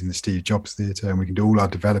launches in the Steve Jobs Theatre, and we can do all our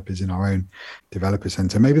developers in our own developer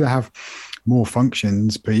center. Maybe they have more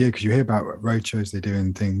functions per year, because you hear about roadshows they're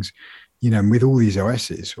doing things. You know, with all these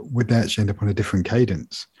OSs, would they actually end up on a different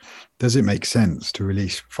cadence? Does it make sense to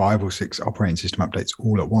release 5 or 6 operating system updates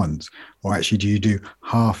all at once? Or actually, do you do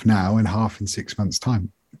half now and half in 6 months'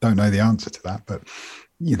 time? Don't know the answer to that, but,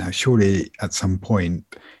 you know, surely at some point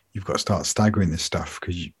you've got to start staggering this stuff,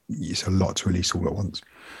 because it's a lot to release all at once.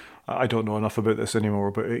 I don't know enough about this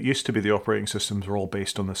anymore, but it used to be the operating systems were all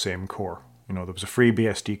based on the same core. You know, there was a free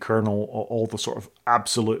BSD kernel, all the sort of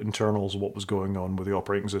absolute internals of what was going on with the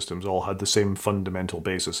operating systems all had the same fundamental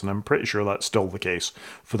basis. And I'm pretty sure that's still the case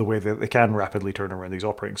for the way that they can rapidly turn around these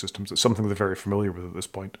operating systems. It's something they're very familiar with at this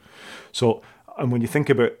point. So, and when you think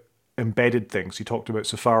about embedded things. You talked about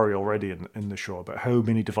Safari already in the show, about how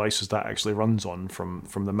many devices that actually runs on,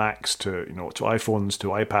 from the Macs to to iPhones to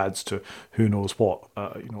iPads to who knows what.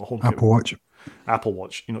 Apple Watch. Apple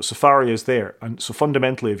Watch. Safari is there, and so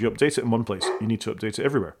fundamentally, if you update it in one place, you need to update it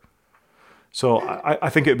everywhere. So I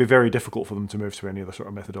think it would be very difficult for them to move to any other sort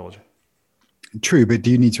of methodology. True, but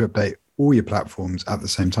do you need to update all your platforms at the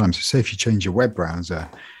same time? So say if you change your web browser,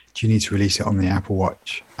 do you need to release it on the Apple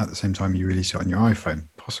Watch at the same time you release it on your iPhone?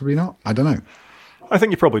 Possibly not. I don't know. I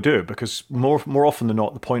think you probably do, because more often than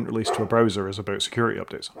not, the point released to a browser is about security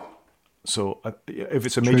updates. So if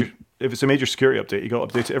it's a major security update, you got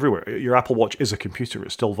to update it everywhere. Your Apple Watch is a computer;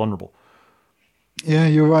 it's still vulnerable. Yeah,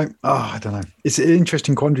 you're right. Oh, I don't know. It's an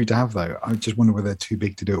interesting quandary to have, though. I just wonder whether they're too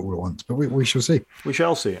big to do it all at once. But we shall see. We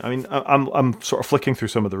shall see. I mean, I'm sort of flicking through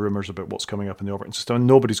some of the rumors about what's coming up in the operating system, and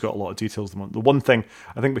nobody's got a lot of details. The one thing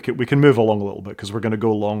I think we can move along a little bit, because we're going to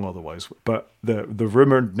go long otherwise. But the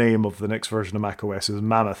rumored name of the next version of macOS is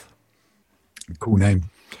Mammoth. Cool name.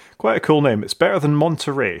 Quite a cool name. It's better than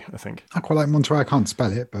Monterey, I think. I quite like Monterey. I can't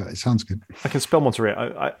spell it, but it sounds good. I can spell Monterey.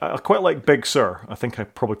 I quite like Big Sur. I think I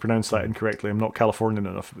probably pronounced that incorrectly. I'm not Californian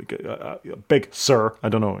enough. Big Sur. I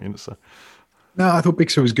don't know. So. No, I thought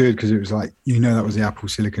Big Sur was good because it was like, that was the Apple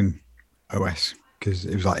Silicon OS, because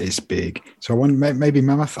it was like, it's big. So I wonder, maybe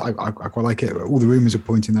Mammoth. I quite like it. All the rumors are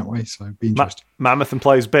pointing that way, so be interesting. Mammoth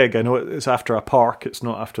implies big. I know it's after a park. It's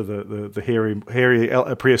not after the hairy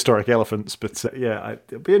prehistoric elephants, but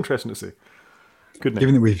it'd be interesting to see. Good name.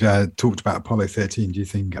 Given that we've talked about Apollo 13, do you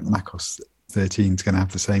think macOS 13 is going to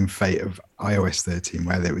have the same fate of iOS 13,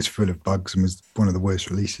 where it was full of bugs and was one of the worst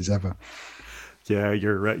releases ever? Yeah,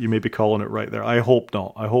 you're right. You may be calling it right there. I hope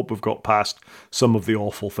not. I hope we've got past some of the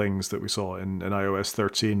awful things that we saw in iOS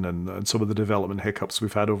 13 and some of the development hiccups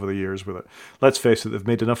we've had over the years with it. Let's face it, they've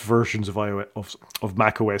made enough versions of of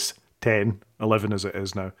macOS 10, 11 as it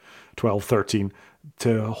is now, 12, 13,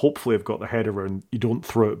 to hopefully have got their head around you don't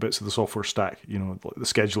throw out bits of the software stack, like the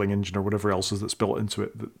scheduling engine or whatever else is that's built into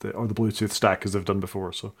it, or the Bluetooth stack as they've done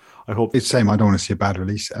before. So I hope... It's the same. I don't want to see a bad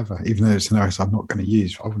release ever, even though it's an OS I'm not going to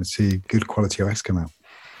use. I want to see good quality OS come out.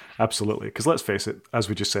 Absolutely, because let's face it, as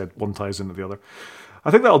we just said, one ties into the other. I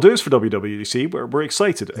think that'll do us for WWDC. We're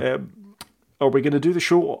excited. Are we going to do the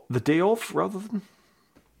show the day of rather than...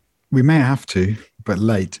 We may have to, but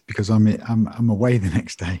late, because I'm away the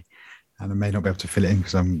next day. And I may not be able to fill it in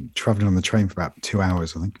because I'm travelling on the train for about 2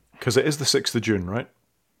 hours, I think. Because it is the 6th of June, right?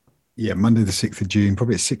 Yeah, Monday the 6th of June,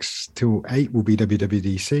 probably at 6 till 8 will be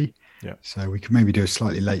WWDC. Yeah. So we can maybe do a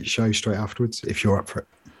slightly late show straight afterwards, if you're up for it.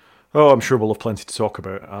 Oh, I'm sure we'll have plenty to talk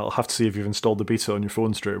about. I'll have to see if you've installed the beta on your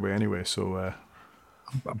phone straight away anyway, so...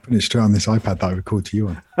 I'm putting it straight on this iPad that I record to you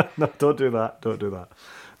on. No, don't do that. Don't do that.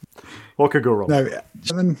 What could go wrong? No,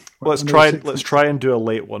 then, let's try and do a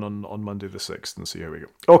late one on Monday the 6th and see how we go.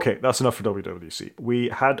 Okay, that's enough for WWDC. We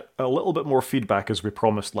had a little bit more feedback as we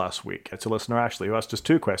promised last week to listener Ashley, who asked us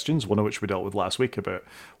 2 questions, one of which we dealt with last week about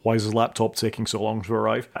why is his laptop taking so long to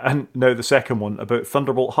arrive, and now the second one about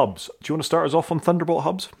Thunderbolt hubs. Do you want to start us off on Thunderbolt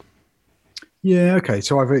hubs? Yeah, okay.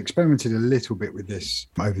 So I've experimented a little bit with this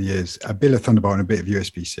over the years, a bit of Thunderbolt and a bit of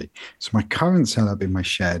USB-C. So my current setup in my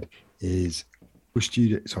shed is...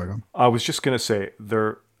 Sorry, go on. I was just going to say,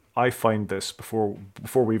 I find this, before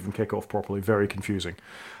we even kick off properly, very confusing.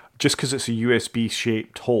 Just because it's a USB-C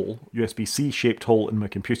shaped hole in my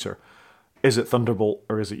computer, is it Thunderbolt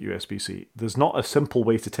or is it USB-C? There's not a simple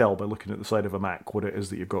way to tell by looking at the side of a Mac what it is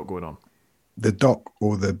that you've got going on. The dock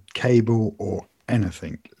or the cable or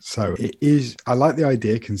anything. So it is, I like the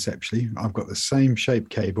idea conceptually. I've got the same shape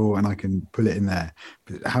cable and I can pull it in there.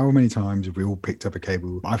 But how many times have we all picked up a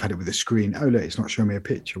cable? I've had it with a screen. Oh, look, it's not showing me a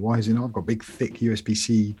picture. Why is it not? I've got a big, thick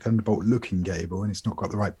USB-C Thunderbolt looking cable and it's not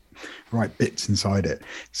got the right bits inside it.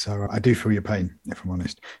 So I do feel your pain, if I'm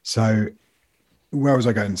honest. So where was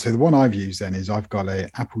I going? So the one I've used then is I've got a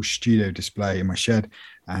Apple Studio display in my shed,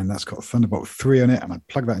 and that's got Thunderbolt 3 on it, and I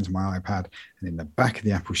plug that into my iPad, and in the back of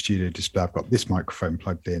the Apple Studio display, I've got this microphone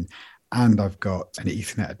plugged in, and I've got an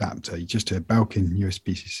Ethernet adapter, just a Belkin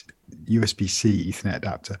USB-C Ethernet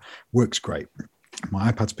adapter. Works great.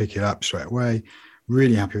 My iPad's picking it up straight away.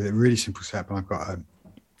 Really happy with it. Really simple setup, and I've got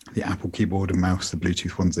the Apple keyboard and mouse, the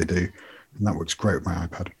Bluetooth ones they do, and that works great with my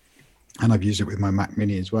iPad. And I've used it with my Mac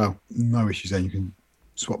Mini as well. No issues there. You can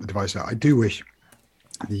swap the device out. I do wish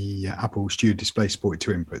the Apple Studio Display supported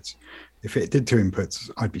 2 inputs. If it did 2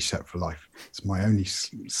 inputs, I'd be set for life. It's my only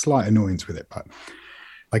slight annoyance with it, but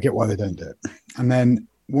I get why they don't do it. And then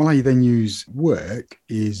what I then use work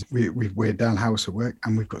is we're down house at work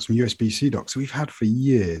and we've got some USB-C docks. So we've had for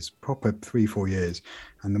years, proper 3-4 years.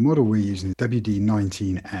 And the model we're using is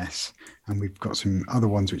WD19S. And we've got some other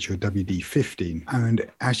ones which are WD15. And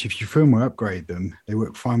actually, if you firmware upgrade them, they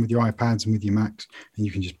work fine with your iPads and with your Macs. And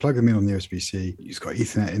you can just plug them in on the USB-C. It's got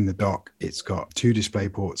Ethernet in the dock. It's got 2 display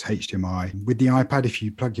ports, HDMI. With the iPad, if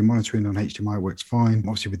you plug your monitor in on HDMI, it works fine.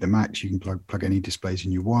 Obviously, with the Macs, you can plug any displays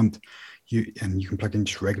in you want. You can plug in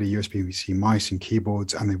just regular USB-C mice and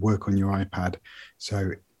keyboards, and they work on your iPad.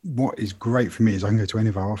 So what is great for me is I can go to any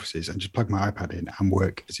of our offices and just plug my iPad in and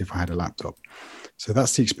work as if I had a laptop. So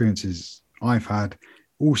that's the experiences I've had.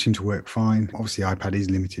 All seem to work fine. Obviously, iPad is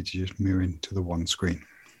limited to just mirroring to the one screen.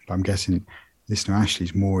 But I'm guessing listener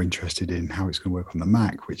Ashley's more interested in how it's going to work on the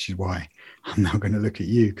Mac, which is why I'm now going to look at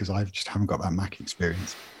you, because I just haven't got that Mac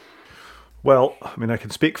experience. Well, I mean, I can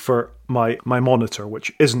speak for my monitor,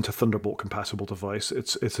 which isn't a Thunderbolt compatible device.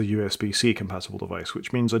 It's a USB-C compatible device,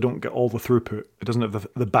 which means I don't get all the throughput. It doesn't have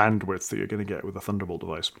the bandwidth that you're going to get with a Thunderbolt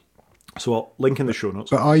device. So I'll link in the show notes.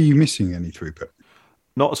 But are you missing any throughput?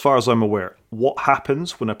 Not as far as I'm aware. What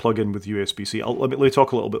happens when I plug in with USB-C? Let me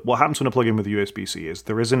talk a little bit. What happens when I plug in with USB-C is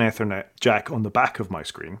there is an Ethernet jack on the back of my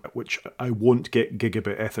screen, which I won't get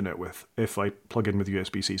gigabit Ethernet with if I plug in with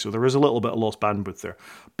USB-C. So there is a little bit of lost bandwidth there,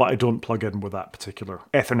 but I don't plug in with that particular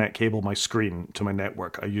Ethernet cable my screen to my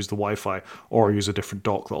network. I use the Wi-Fi or I use a different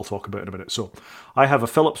dock that I'll talk about in a minute. So I have a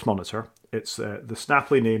Philips monitor. It's the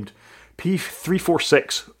snappily named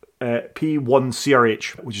P346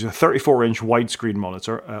 P1CRH, which is a 34-inch widescreen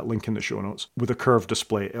monitor, link in the show notes, with a curved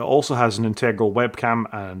display. It also has an integral webcam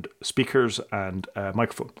and speakers and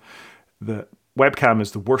microphone. The webcam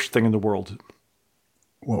is the worst thing in the world.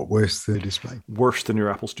 What, worse than the display? Worse than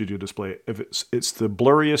your Apple Studio display. If it's the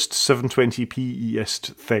blurriest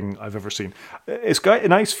 720p-iest thing I've ever seen. It's got a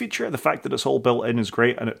nice feature. The fact that it's all built in is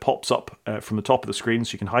great, and it pops up from the top of the screen,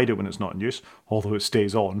 so you can hide it when it's not in use, although it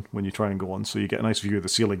stays on when you try and go on, so you get a nice view of the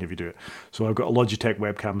ceiling if you do it. So I've got a Logitech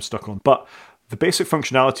webcam stuck on. But the basic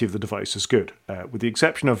functionality of the device is good. With the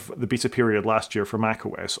exception of the beta period last year for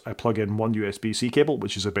macOS, I plug in one USB-C cable,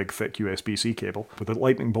 which is a big, thick USB-C cable, with a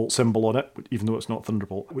lightning bolt symbol on it, even though it's not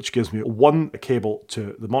Thunderbolt, which gives me one cable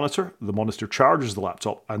to the monitor. The monitor charges the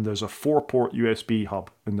laptop, and there's a 4-port USB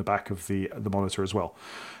hub in the back of the monitor as well,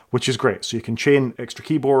 which is great. So you can chain extra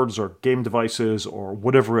keyboards or game devices or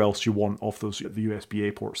whatever else you want off the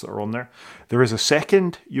USB-A ports that are on there. There is a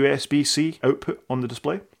second USB-C output on the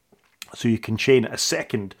display. So you can chain a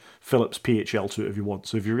second Philips PHL to it if you want.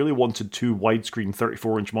 So if you really wanted 2 widescreen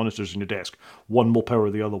 34-inch monitors on your desk, one will power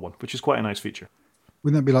the other one, which is quite a nice feature.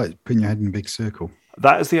 Wouldn't that be like putting your head in a big circle?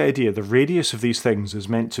 That is the idea. The radius of these things is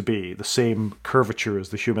meant to be the same curvature as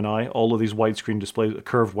the human eye. All of these widescreen displays,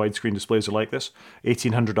 curved widescreen displays are like this.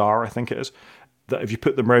 1800R, I think it is. That if you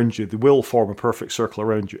put them around you, they will form a perfect circle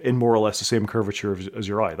around you in more or less the same curvature as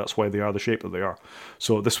your eye. That's why they are the shape that they are.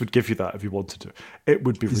 So this would give you that if you wanted to. It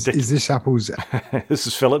would be ridiculous. Is this Apple's? This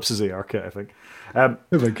is Philips' AR kit, I think.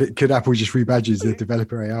 Could Apple just rebadge the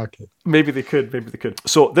developer AR kit? Maybe they could.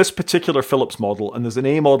 So this particular Philips model, and there's an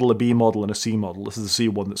A model, a B model, and a C model. This is the C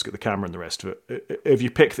one that's got the camera and the rest of it. If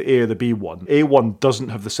you pick the A or the B one, A1 doesn't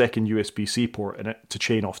have the second USB-C port in it to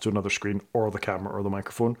chain off to another screen or the camera or the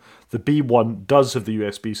microphone. The B1 does have the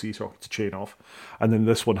USB-C socket to chain off, and then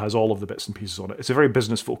this one has all of the bits and pieces on it. It's a very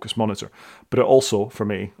business-focused monitor, but it also, for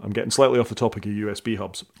me, I'm getting slightly off the topic of USB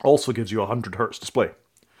hubs, also gives you a 100 hertz display.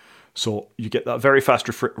 So you get that very fast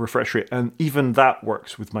refresh rate, and even that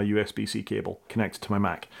works with my USB-C cable connected to my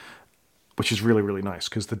Mac, which is really, really nice,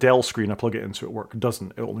 because the Dell screen I plug it into at work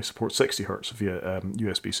doesn't. It only supports 60 hertz via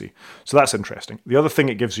USB-C. So that's interesting. The other thing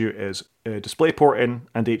it gives you is a DisplayPort in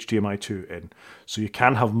and HDMI 2 in. So you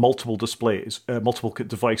can have multiple displays, multiple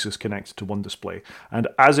devices connected to one display, and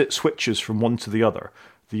as it switches from one to the other,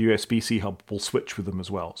 the USB-C hub will switch with them as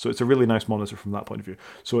well. So it's a really nice monitor from that point of view.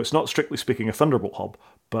 So it's not strictly speaking a Thunderbolt hub,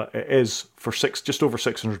 but it is for just over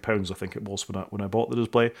 £600, I think it was when I bought the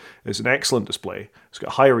display. It's an excellent display. It's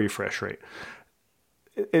got a high refresh rate.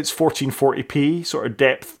 It's 1440p sort of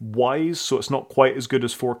depth-wise, so it's not quite as good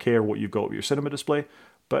as 4K or what you've got with your cinema display,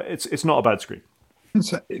 but it's not a bad screen.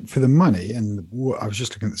 So for the money, and I was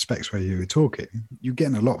just looking at the specs where you were talking, you're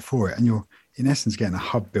getting a lot for it, and you're in essence getting a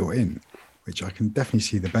hub built in, which I can definitely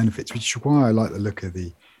see the benefits, which is why I like the look of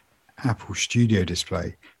the Apple Studio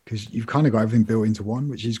display, because you've kind of got everything built into one,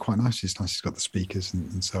 which is quite nice. It's nice. It's got the speakers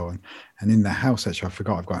and so on. And in the house, actually, I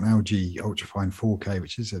forgot I've got an LG Ultrafine 4K,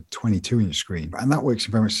 which is a 22-inch screen, and that works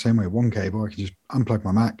in very much the same way. One cable, I can just unplug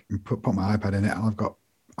my Mac and put my iPad in it, and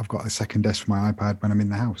I've got a second desk for my iPad when I'm in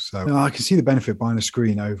the house. So I can see the benefit of buying a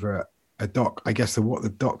screen over a dock, I guess what the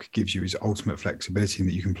dock gives you is ultimate flexibility in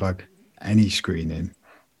that you can plug any screen in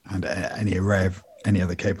and any array of any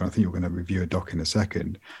other cable. I think you're going to review a dock in a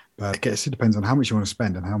second, but I guess it depends on how much you want to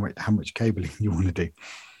spend and how much cabling you want to do.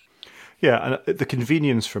 Yeah, and the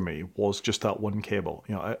convenience for me was just that one cable.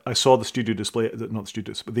 You know, I saw the studio display, not the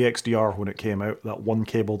studio, but the XDR when it came out, that one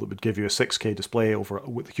cable that would give you a 6K display over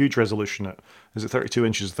with huge resolution at, is it 32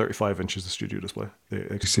 inches, 35 inches, the studio display? The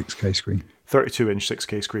 6K screen. 32-inch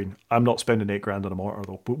 6K screen. I'm not spending $8,000 on a monitor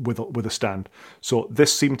though, with a stand. So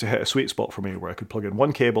this seemed to hit a sweet spot for me where I could plug in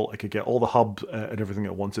one cable, I could get all the hub and everything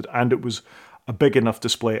I wanted, and it was a big enough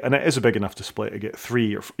display, and it is a big enough display to get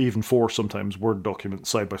 3 or even 4 sometimes Word documents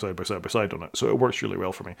side by side on it. So it works really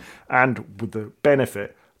well for me. And with the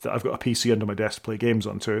benefit that I've got a PC under my desk to play games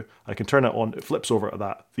on too, I can turn it on, it flips over to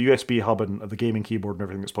that. The USB hub and the gaming keyboard and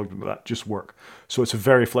everything that's plugged into that just work. So it's a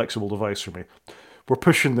very flexible device for me. We're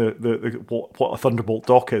pushing the what a Thunderbolt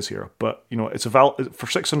dock is here, but you know it's for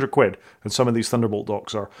 £600, and some of these Thunderbolt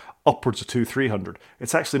docks are upwards of 200-300.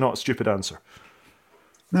 It's actually not a stupid answer.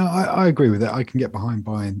 No, I agree with that. I can get behind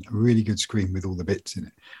buying a really good screen with all the bits in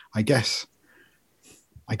it. I guess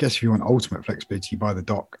if you want ultimate flexibility, you buy the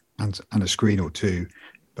dock and a screen or two.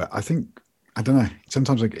 But I don't know.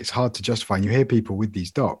 Sometimes it's hard to justify. And you hear people with these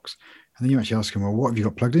docks, and then you actually ask them, well, what have you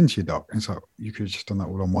got plugged into your dock? And it's like, you could have just done that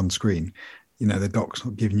all on one screen. You know, the dock's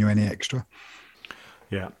not giving you any extra.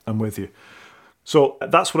 Yeah, I'm with you. So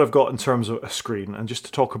that's what I've got in terms of a screen. And just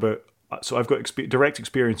to talk about, so I've got direct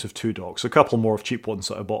experience of 2 docks, a couple more of cheap ones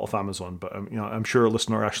that I bought off Amazon, but you know, I'm sure a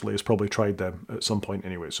listener Ashley has probably tried them at some point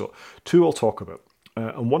anyway. So 2 I'll talk about,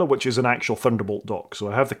 and one of which is an actual Thunderbolt dock.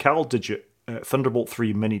 So I have the CalDigit Thunderbolt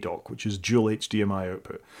 3 mini dock, which is dual HDMI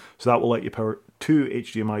output. So that will let you power 2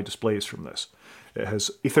 HDMI displays from this. It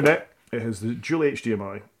has Ethernet, it has the dual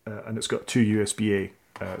HDMI, and it's got 2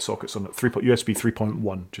 USB-A sockets on it, USB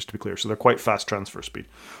 3.1, just to be clear. So they're quite fast transfer speed.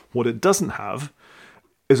 What it doesn't have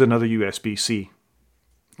is another USB-C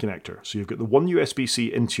connector. So you've got the one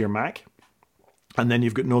USB-C into your Mac, and then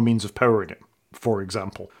you've got no means of powering it, for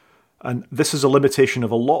example. And this is a limitation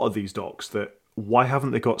of a lot of these docks, that why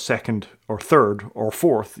haven't they got second or third or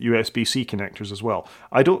fourth USB-C connectors as well?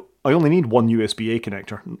 I only need one USB-A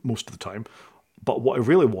connector most of the time, but what I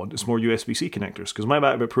really want is more USB-C connectors, because my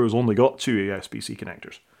MacBook Pro's only got 2 USB-C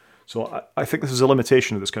connectors. So I think this is a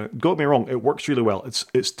limitation of this kind. Don't get me wrong, it works really well.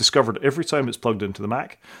 It's discovered every time it's plugged into the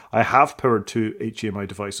Mac. I have powered 2 HDMI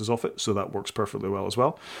devices off it, so that works perfectly well as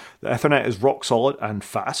well. The Ethernet is rock solid and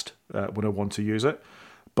fast when I want to use it,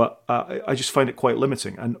 but I just find it quite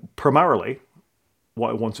limiting. And primarily,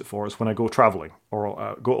 what I want it for is when I go traveling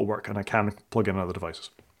or go to work and I can plug in other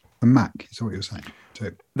devices. A Mac, is that what you're saying?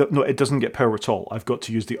 No, it doesn't get power at all. I've got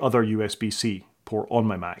to use the other USB-C port on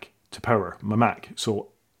my Mac to power my Mac. So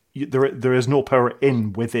there is no power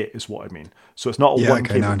in with it, is what I mean. So it's not a one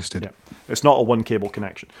cable. No, I understood. Yeah, it's not a one cable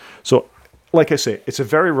connection. So, like I say, it's a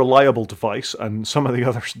very reliable device, and some of the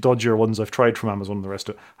other dodgier ones I've tried from Amazon and the rest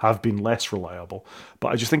of it have been less reliable. But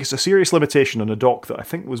I just think it's a serious limitation on a dock that I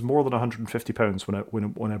think was more than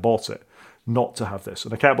 £150 when I bought it, not to have this.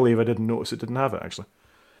 And I can't believe I didn't notice it didn't have it, actually.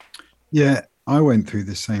 Yeah, I went through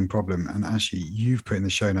the same problem, and actually you've put in the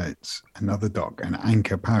show notes another dock, an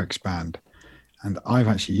Anker Power Expand. And I've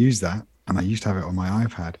actually used that, and I used to have it on my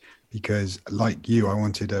iPad because, like you, I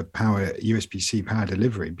wanted a USB-C power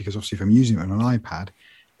delivery, because obviously if I'm using it on an iPad,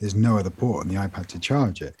 there's no other port on the iPad to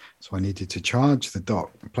charge it. So I needed to charge the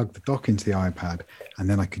dock, plug the dock into the iPad, and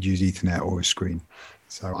then I could use Ethernet or a screen.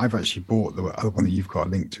 So I've actually bought the other one that you've got a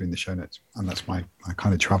link to in the show notes, and that's my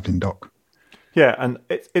kind of traveling dock. Yeah, and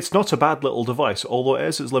it's not a bad little device, although it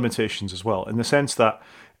has its limitations as well, in the sense that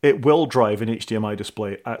it will drive an HDMI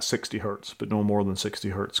display at 60 Hz, but no more than 60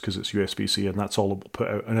 Hz because it's USB-C, and that's all it will put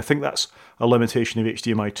out. And I think that's a limitation of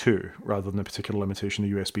HDMI 2 rather than a particular limitation of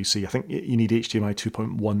USB-C. I think you need HDMI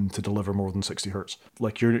 2.1 to deliver more than 60 Hz.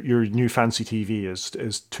 Like your new fancy TV is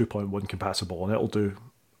 2.1 compatible, and it'll do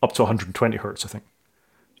up to 120 Hz, I think.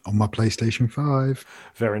 On my PlayStation 5.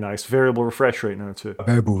 Very nice. Variable refresh rate now too.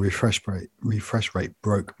 Variable refresh rate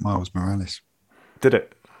broke Miles Morales. Did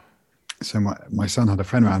it? So my son had a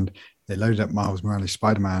friend around. They loaded up Miles Morales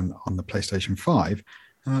Spider-Man on the PlayStation 5.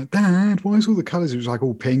 And I'm like, Dad, why is all the colours? It was like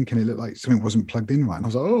all pink, and it looked like something wasn't plugged in right. And I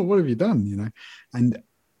was like, oh, what have you done? You know? And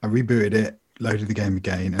I rebooted it, loaded the game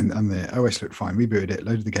again, and the OS looked fine. Rebooted it,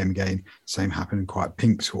 loaded the game again. Same happened, quite a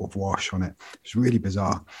pink sort of wash on it. It was really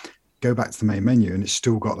bizarre. Go back to the main menu, and it's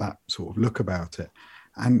still got that sort of look about it.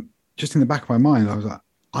 And just in the back of my mind, I was like,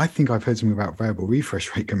 I think I've heard something about variable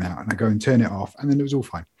refresh rate come out, and I go and turn it off, and then it was all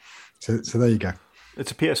fine. So there you go. It's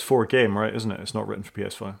a PS4 game, right? Isn't it? It's not written for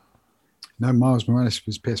PS5. No, Miles Morales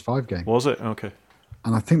was PS5 game. Was it? Okay.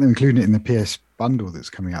 And I think they're including it in the PS bundle that's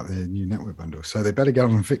coming out, the new network bundle. So they better get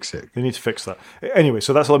on and fix it. They need to fix that. Anyway,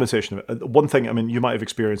 so that's a limitation of it. One thing, I mean, you might have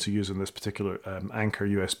experience of using this particular Anker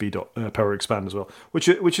USB Power Expand as well, which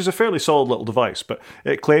is a fairly solid little device, but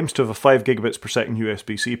it claims to have a 5 gigabits per second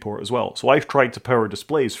USB-C port as well. So I've tried to power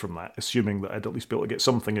displays from that, assuming that I'd at least be able to get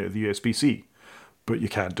something out of the USB-C, but you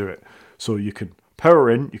can't do it. So you can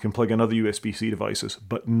power in, you can plug in other USB-C devices,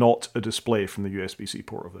 but not a display from the USB-C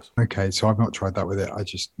port of this. Okay, so I've not tried that with it. I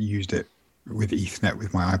just used it with Ethernet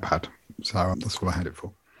with my iPad. So that's what I had it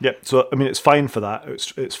for. Yeah, so I mean, it's fine for that.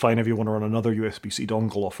 It's fine if you want to run another USB-C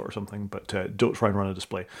dongle off it or something, but don't try and run a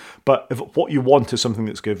display. But if what you want is something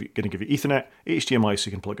that's going to give you Ethernet, HDMI so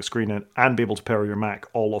you can plug a screen in, and be able to power your Mac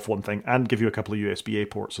all off one thing, and give you a couple of USB-A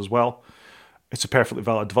ports as well, it's a perfectly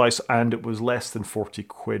valid device, and it was less than 40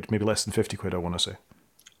 quid, maybe less than 50 quid, I want to say.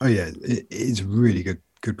 Oh yeah, it is a really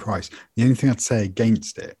good price. The only thing I'd say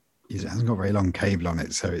against it is it hasn't got a very long cable on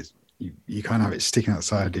it, so it's you kind of have it sticking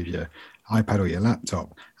outside of your iPad or your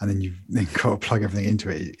laptop, and then you've then got to plug everything into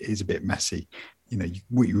it. It is a bit messy. You know,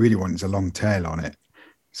 what you really want is a long tail on it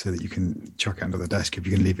so that you can chuck it under the desk if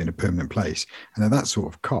you can leave it in a permanent place. And at that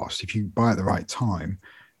sort of cost, if you buy it at the right time,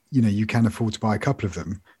 you know, you can afford to buy a couple of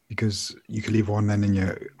them, because you could leave one then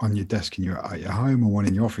on your desk at your home, or one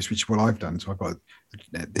in your office, which is what I've done. So I've got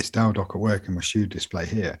this Dell dock at work and my shoe display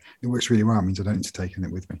here. It works really well. It means I don't need to take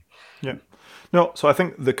it with me. Yeah. No, so I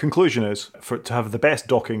think the conclusion is, to have the best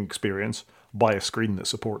docking experience, buy a screen that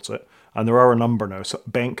supports it. And there are a number now. So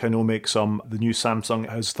Benk, I know, makes some. The new Samsung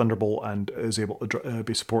has Thunderbolt and is able to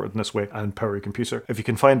be supported in this way and power your computer. If you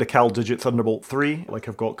can find a CalDigit Thunderbolt 3, like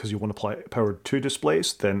I've got, because you want to power 2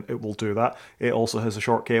 displays, then it will do that. It also has a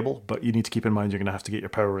short cable, but you need to keep in mind you're going to have to get your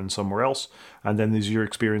power in somewhere else. And then there's your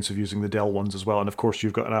experience of using the Dell ones as well. And of course,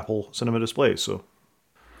 you've got an Apple Cinema display, so...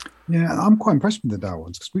 Yeah, I'm quite impressed with the Dell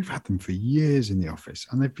ones, because we've had them for years in the office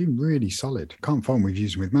and they've been really solid. Can't fault them. We've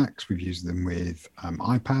used them with Macs, we've used them with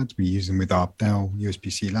iPads, we use them with our Dell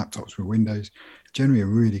USB-C laptops with Windows. Generally a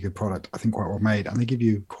really good product, I think quite well made, and they give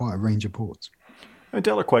you quite a range of ports.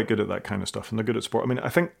 Dell are quite good at that kind of stuff, and they're good at support. I mean, I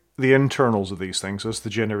think the internals of these things, as the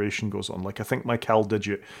generation goes on, like I think my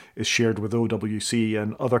CalDigit is shared with OWC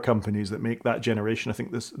and other companies that make that generation. I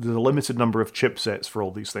think there's a limited number of chipsets for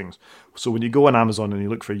all these things. So when you go on Amazon and you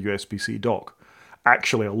look for a USB-C dock,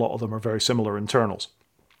 actually a lot of them are very similar internals.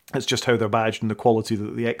 It's just how they're badged and the quality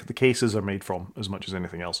that the cases are made from, as much as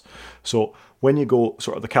anything else. So when you go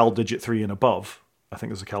sort of the CalDigit 3 and above, I think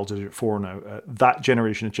there's a CalDigit 4 now, that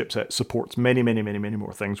generation of chipset supports many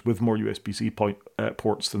more things with more USB-C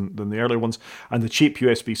ports than the earlier ones. And the cheap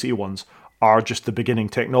USB-C ones are just the beginning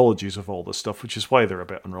technologies of all this stuff, which is why they're a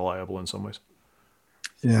bit unreliable in some ways.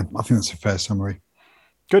 Yeah, I think that's a fair summary.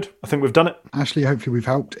 Good. I think we've done it. Ashley, hopefully we've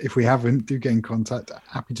helped. If we haven't, do get in contact.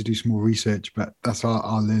 Happy to do some more research, but that's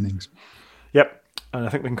our learnings. Yep. And I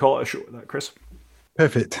think we can call it a show with that, Chris.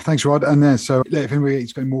 Perfect. Thanks, Rod. And so if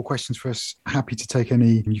anybody's got any more questions for us, happy to take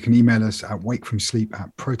any. You can email us at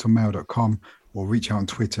wakefromsleep@protonmail.com or reach out on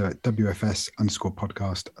Twitter at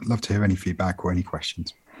WFS_podcast. I'd love to hear any feedback or any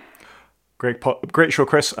questions. Great show,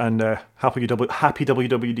 Chris, and happy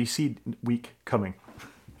WWDC week coming.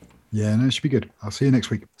 Yeah, no, it should be good. I'll see you next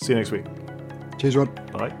week. See you next week. Cheers, Rod.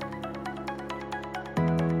 Bye.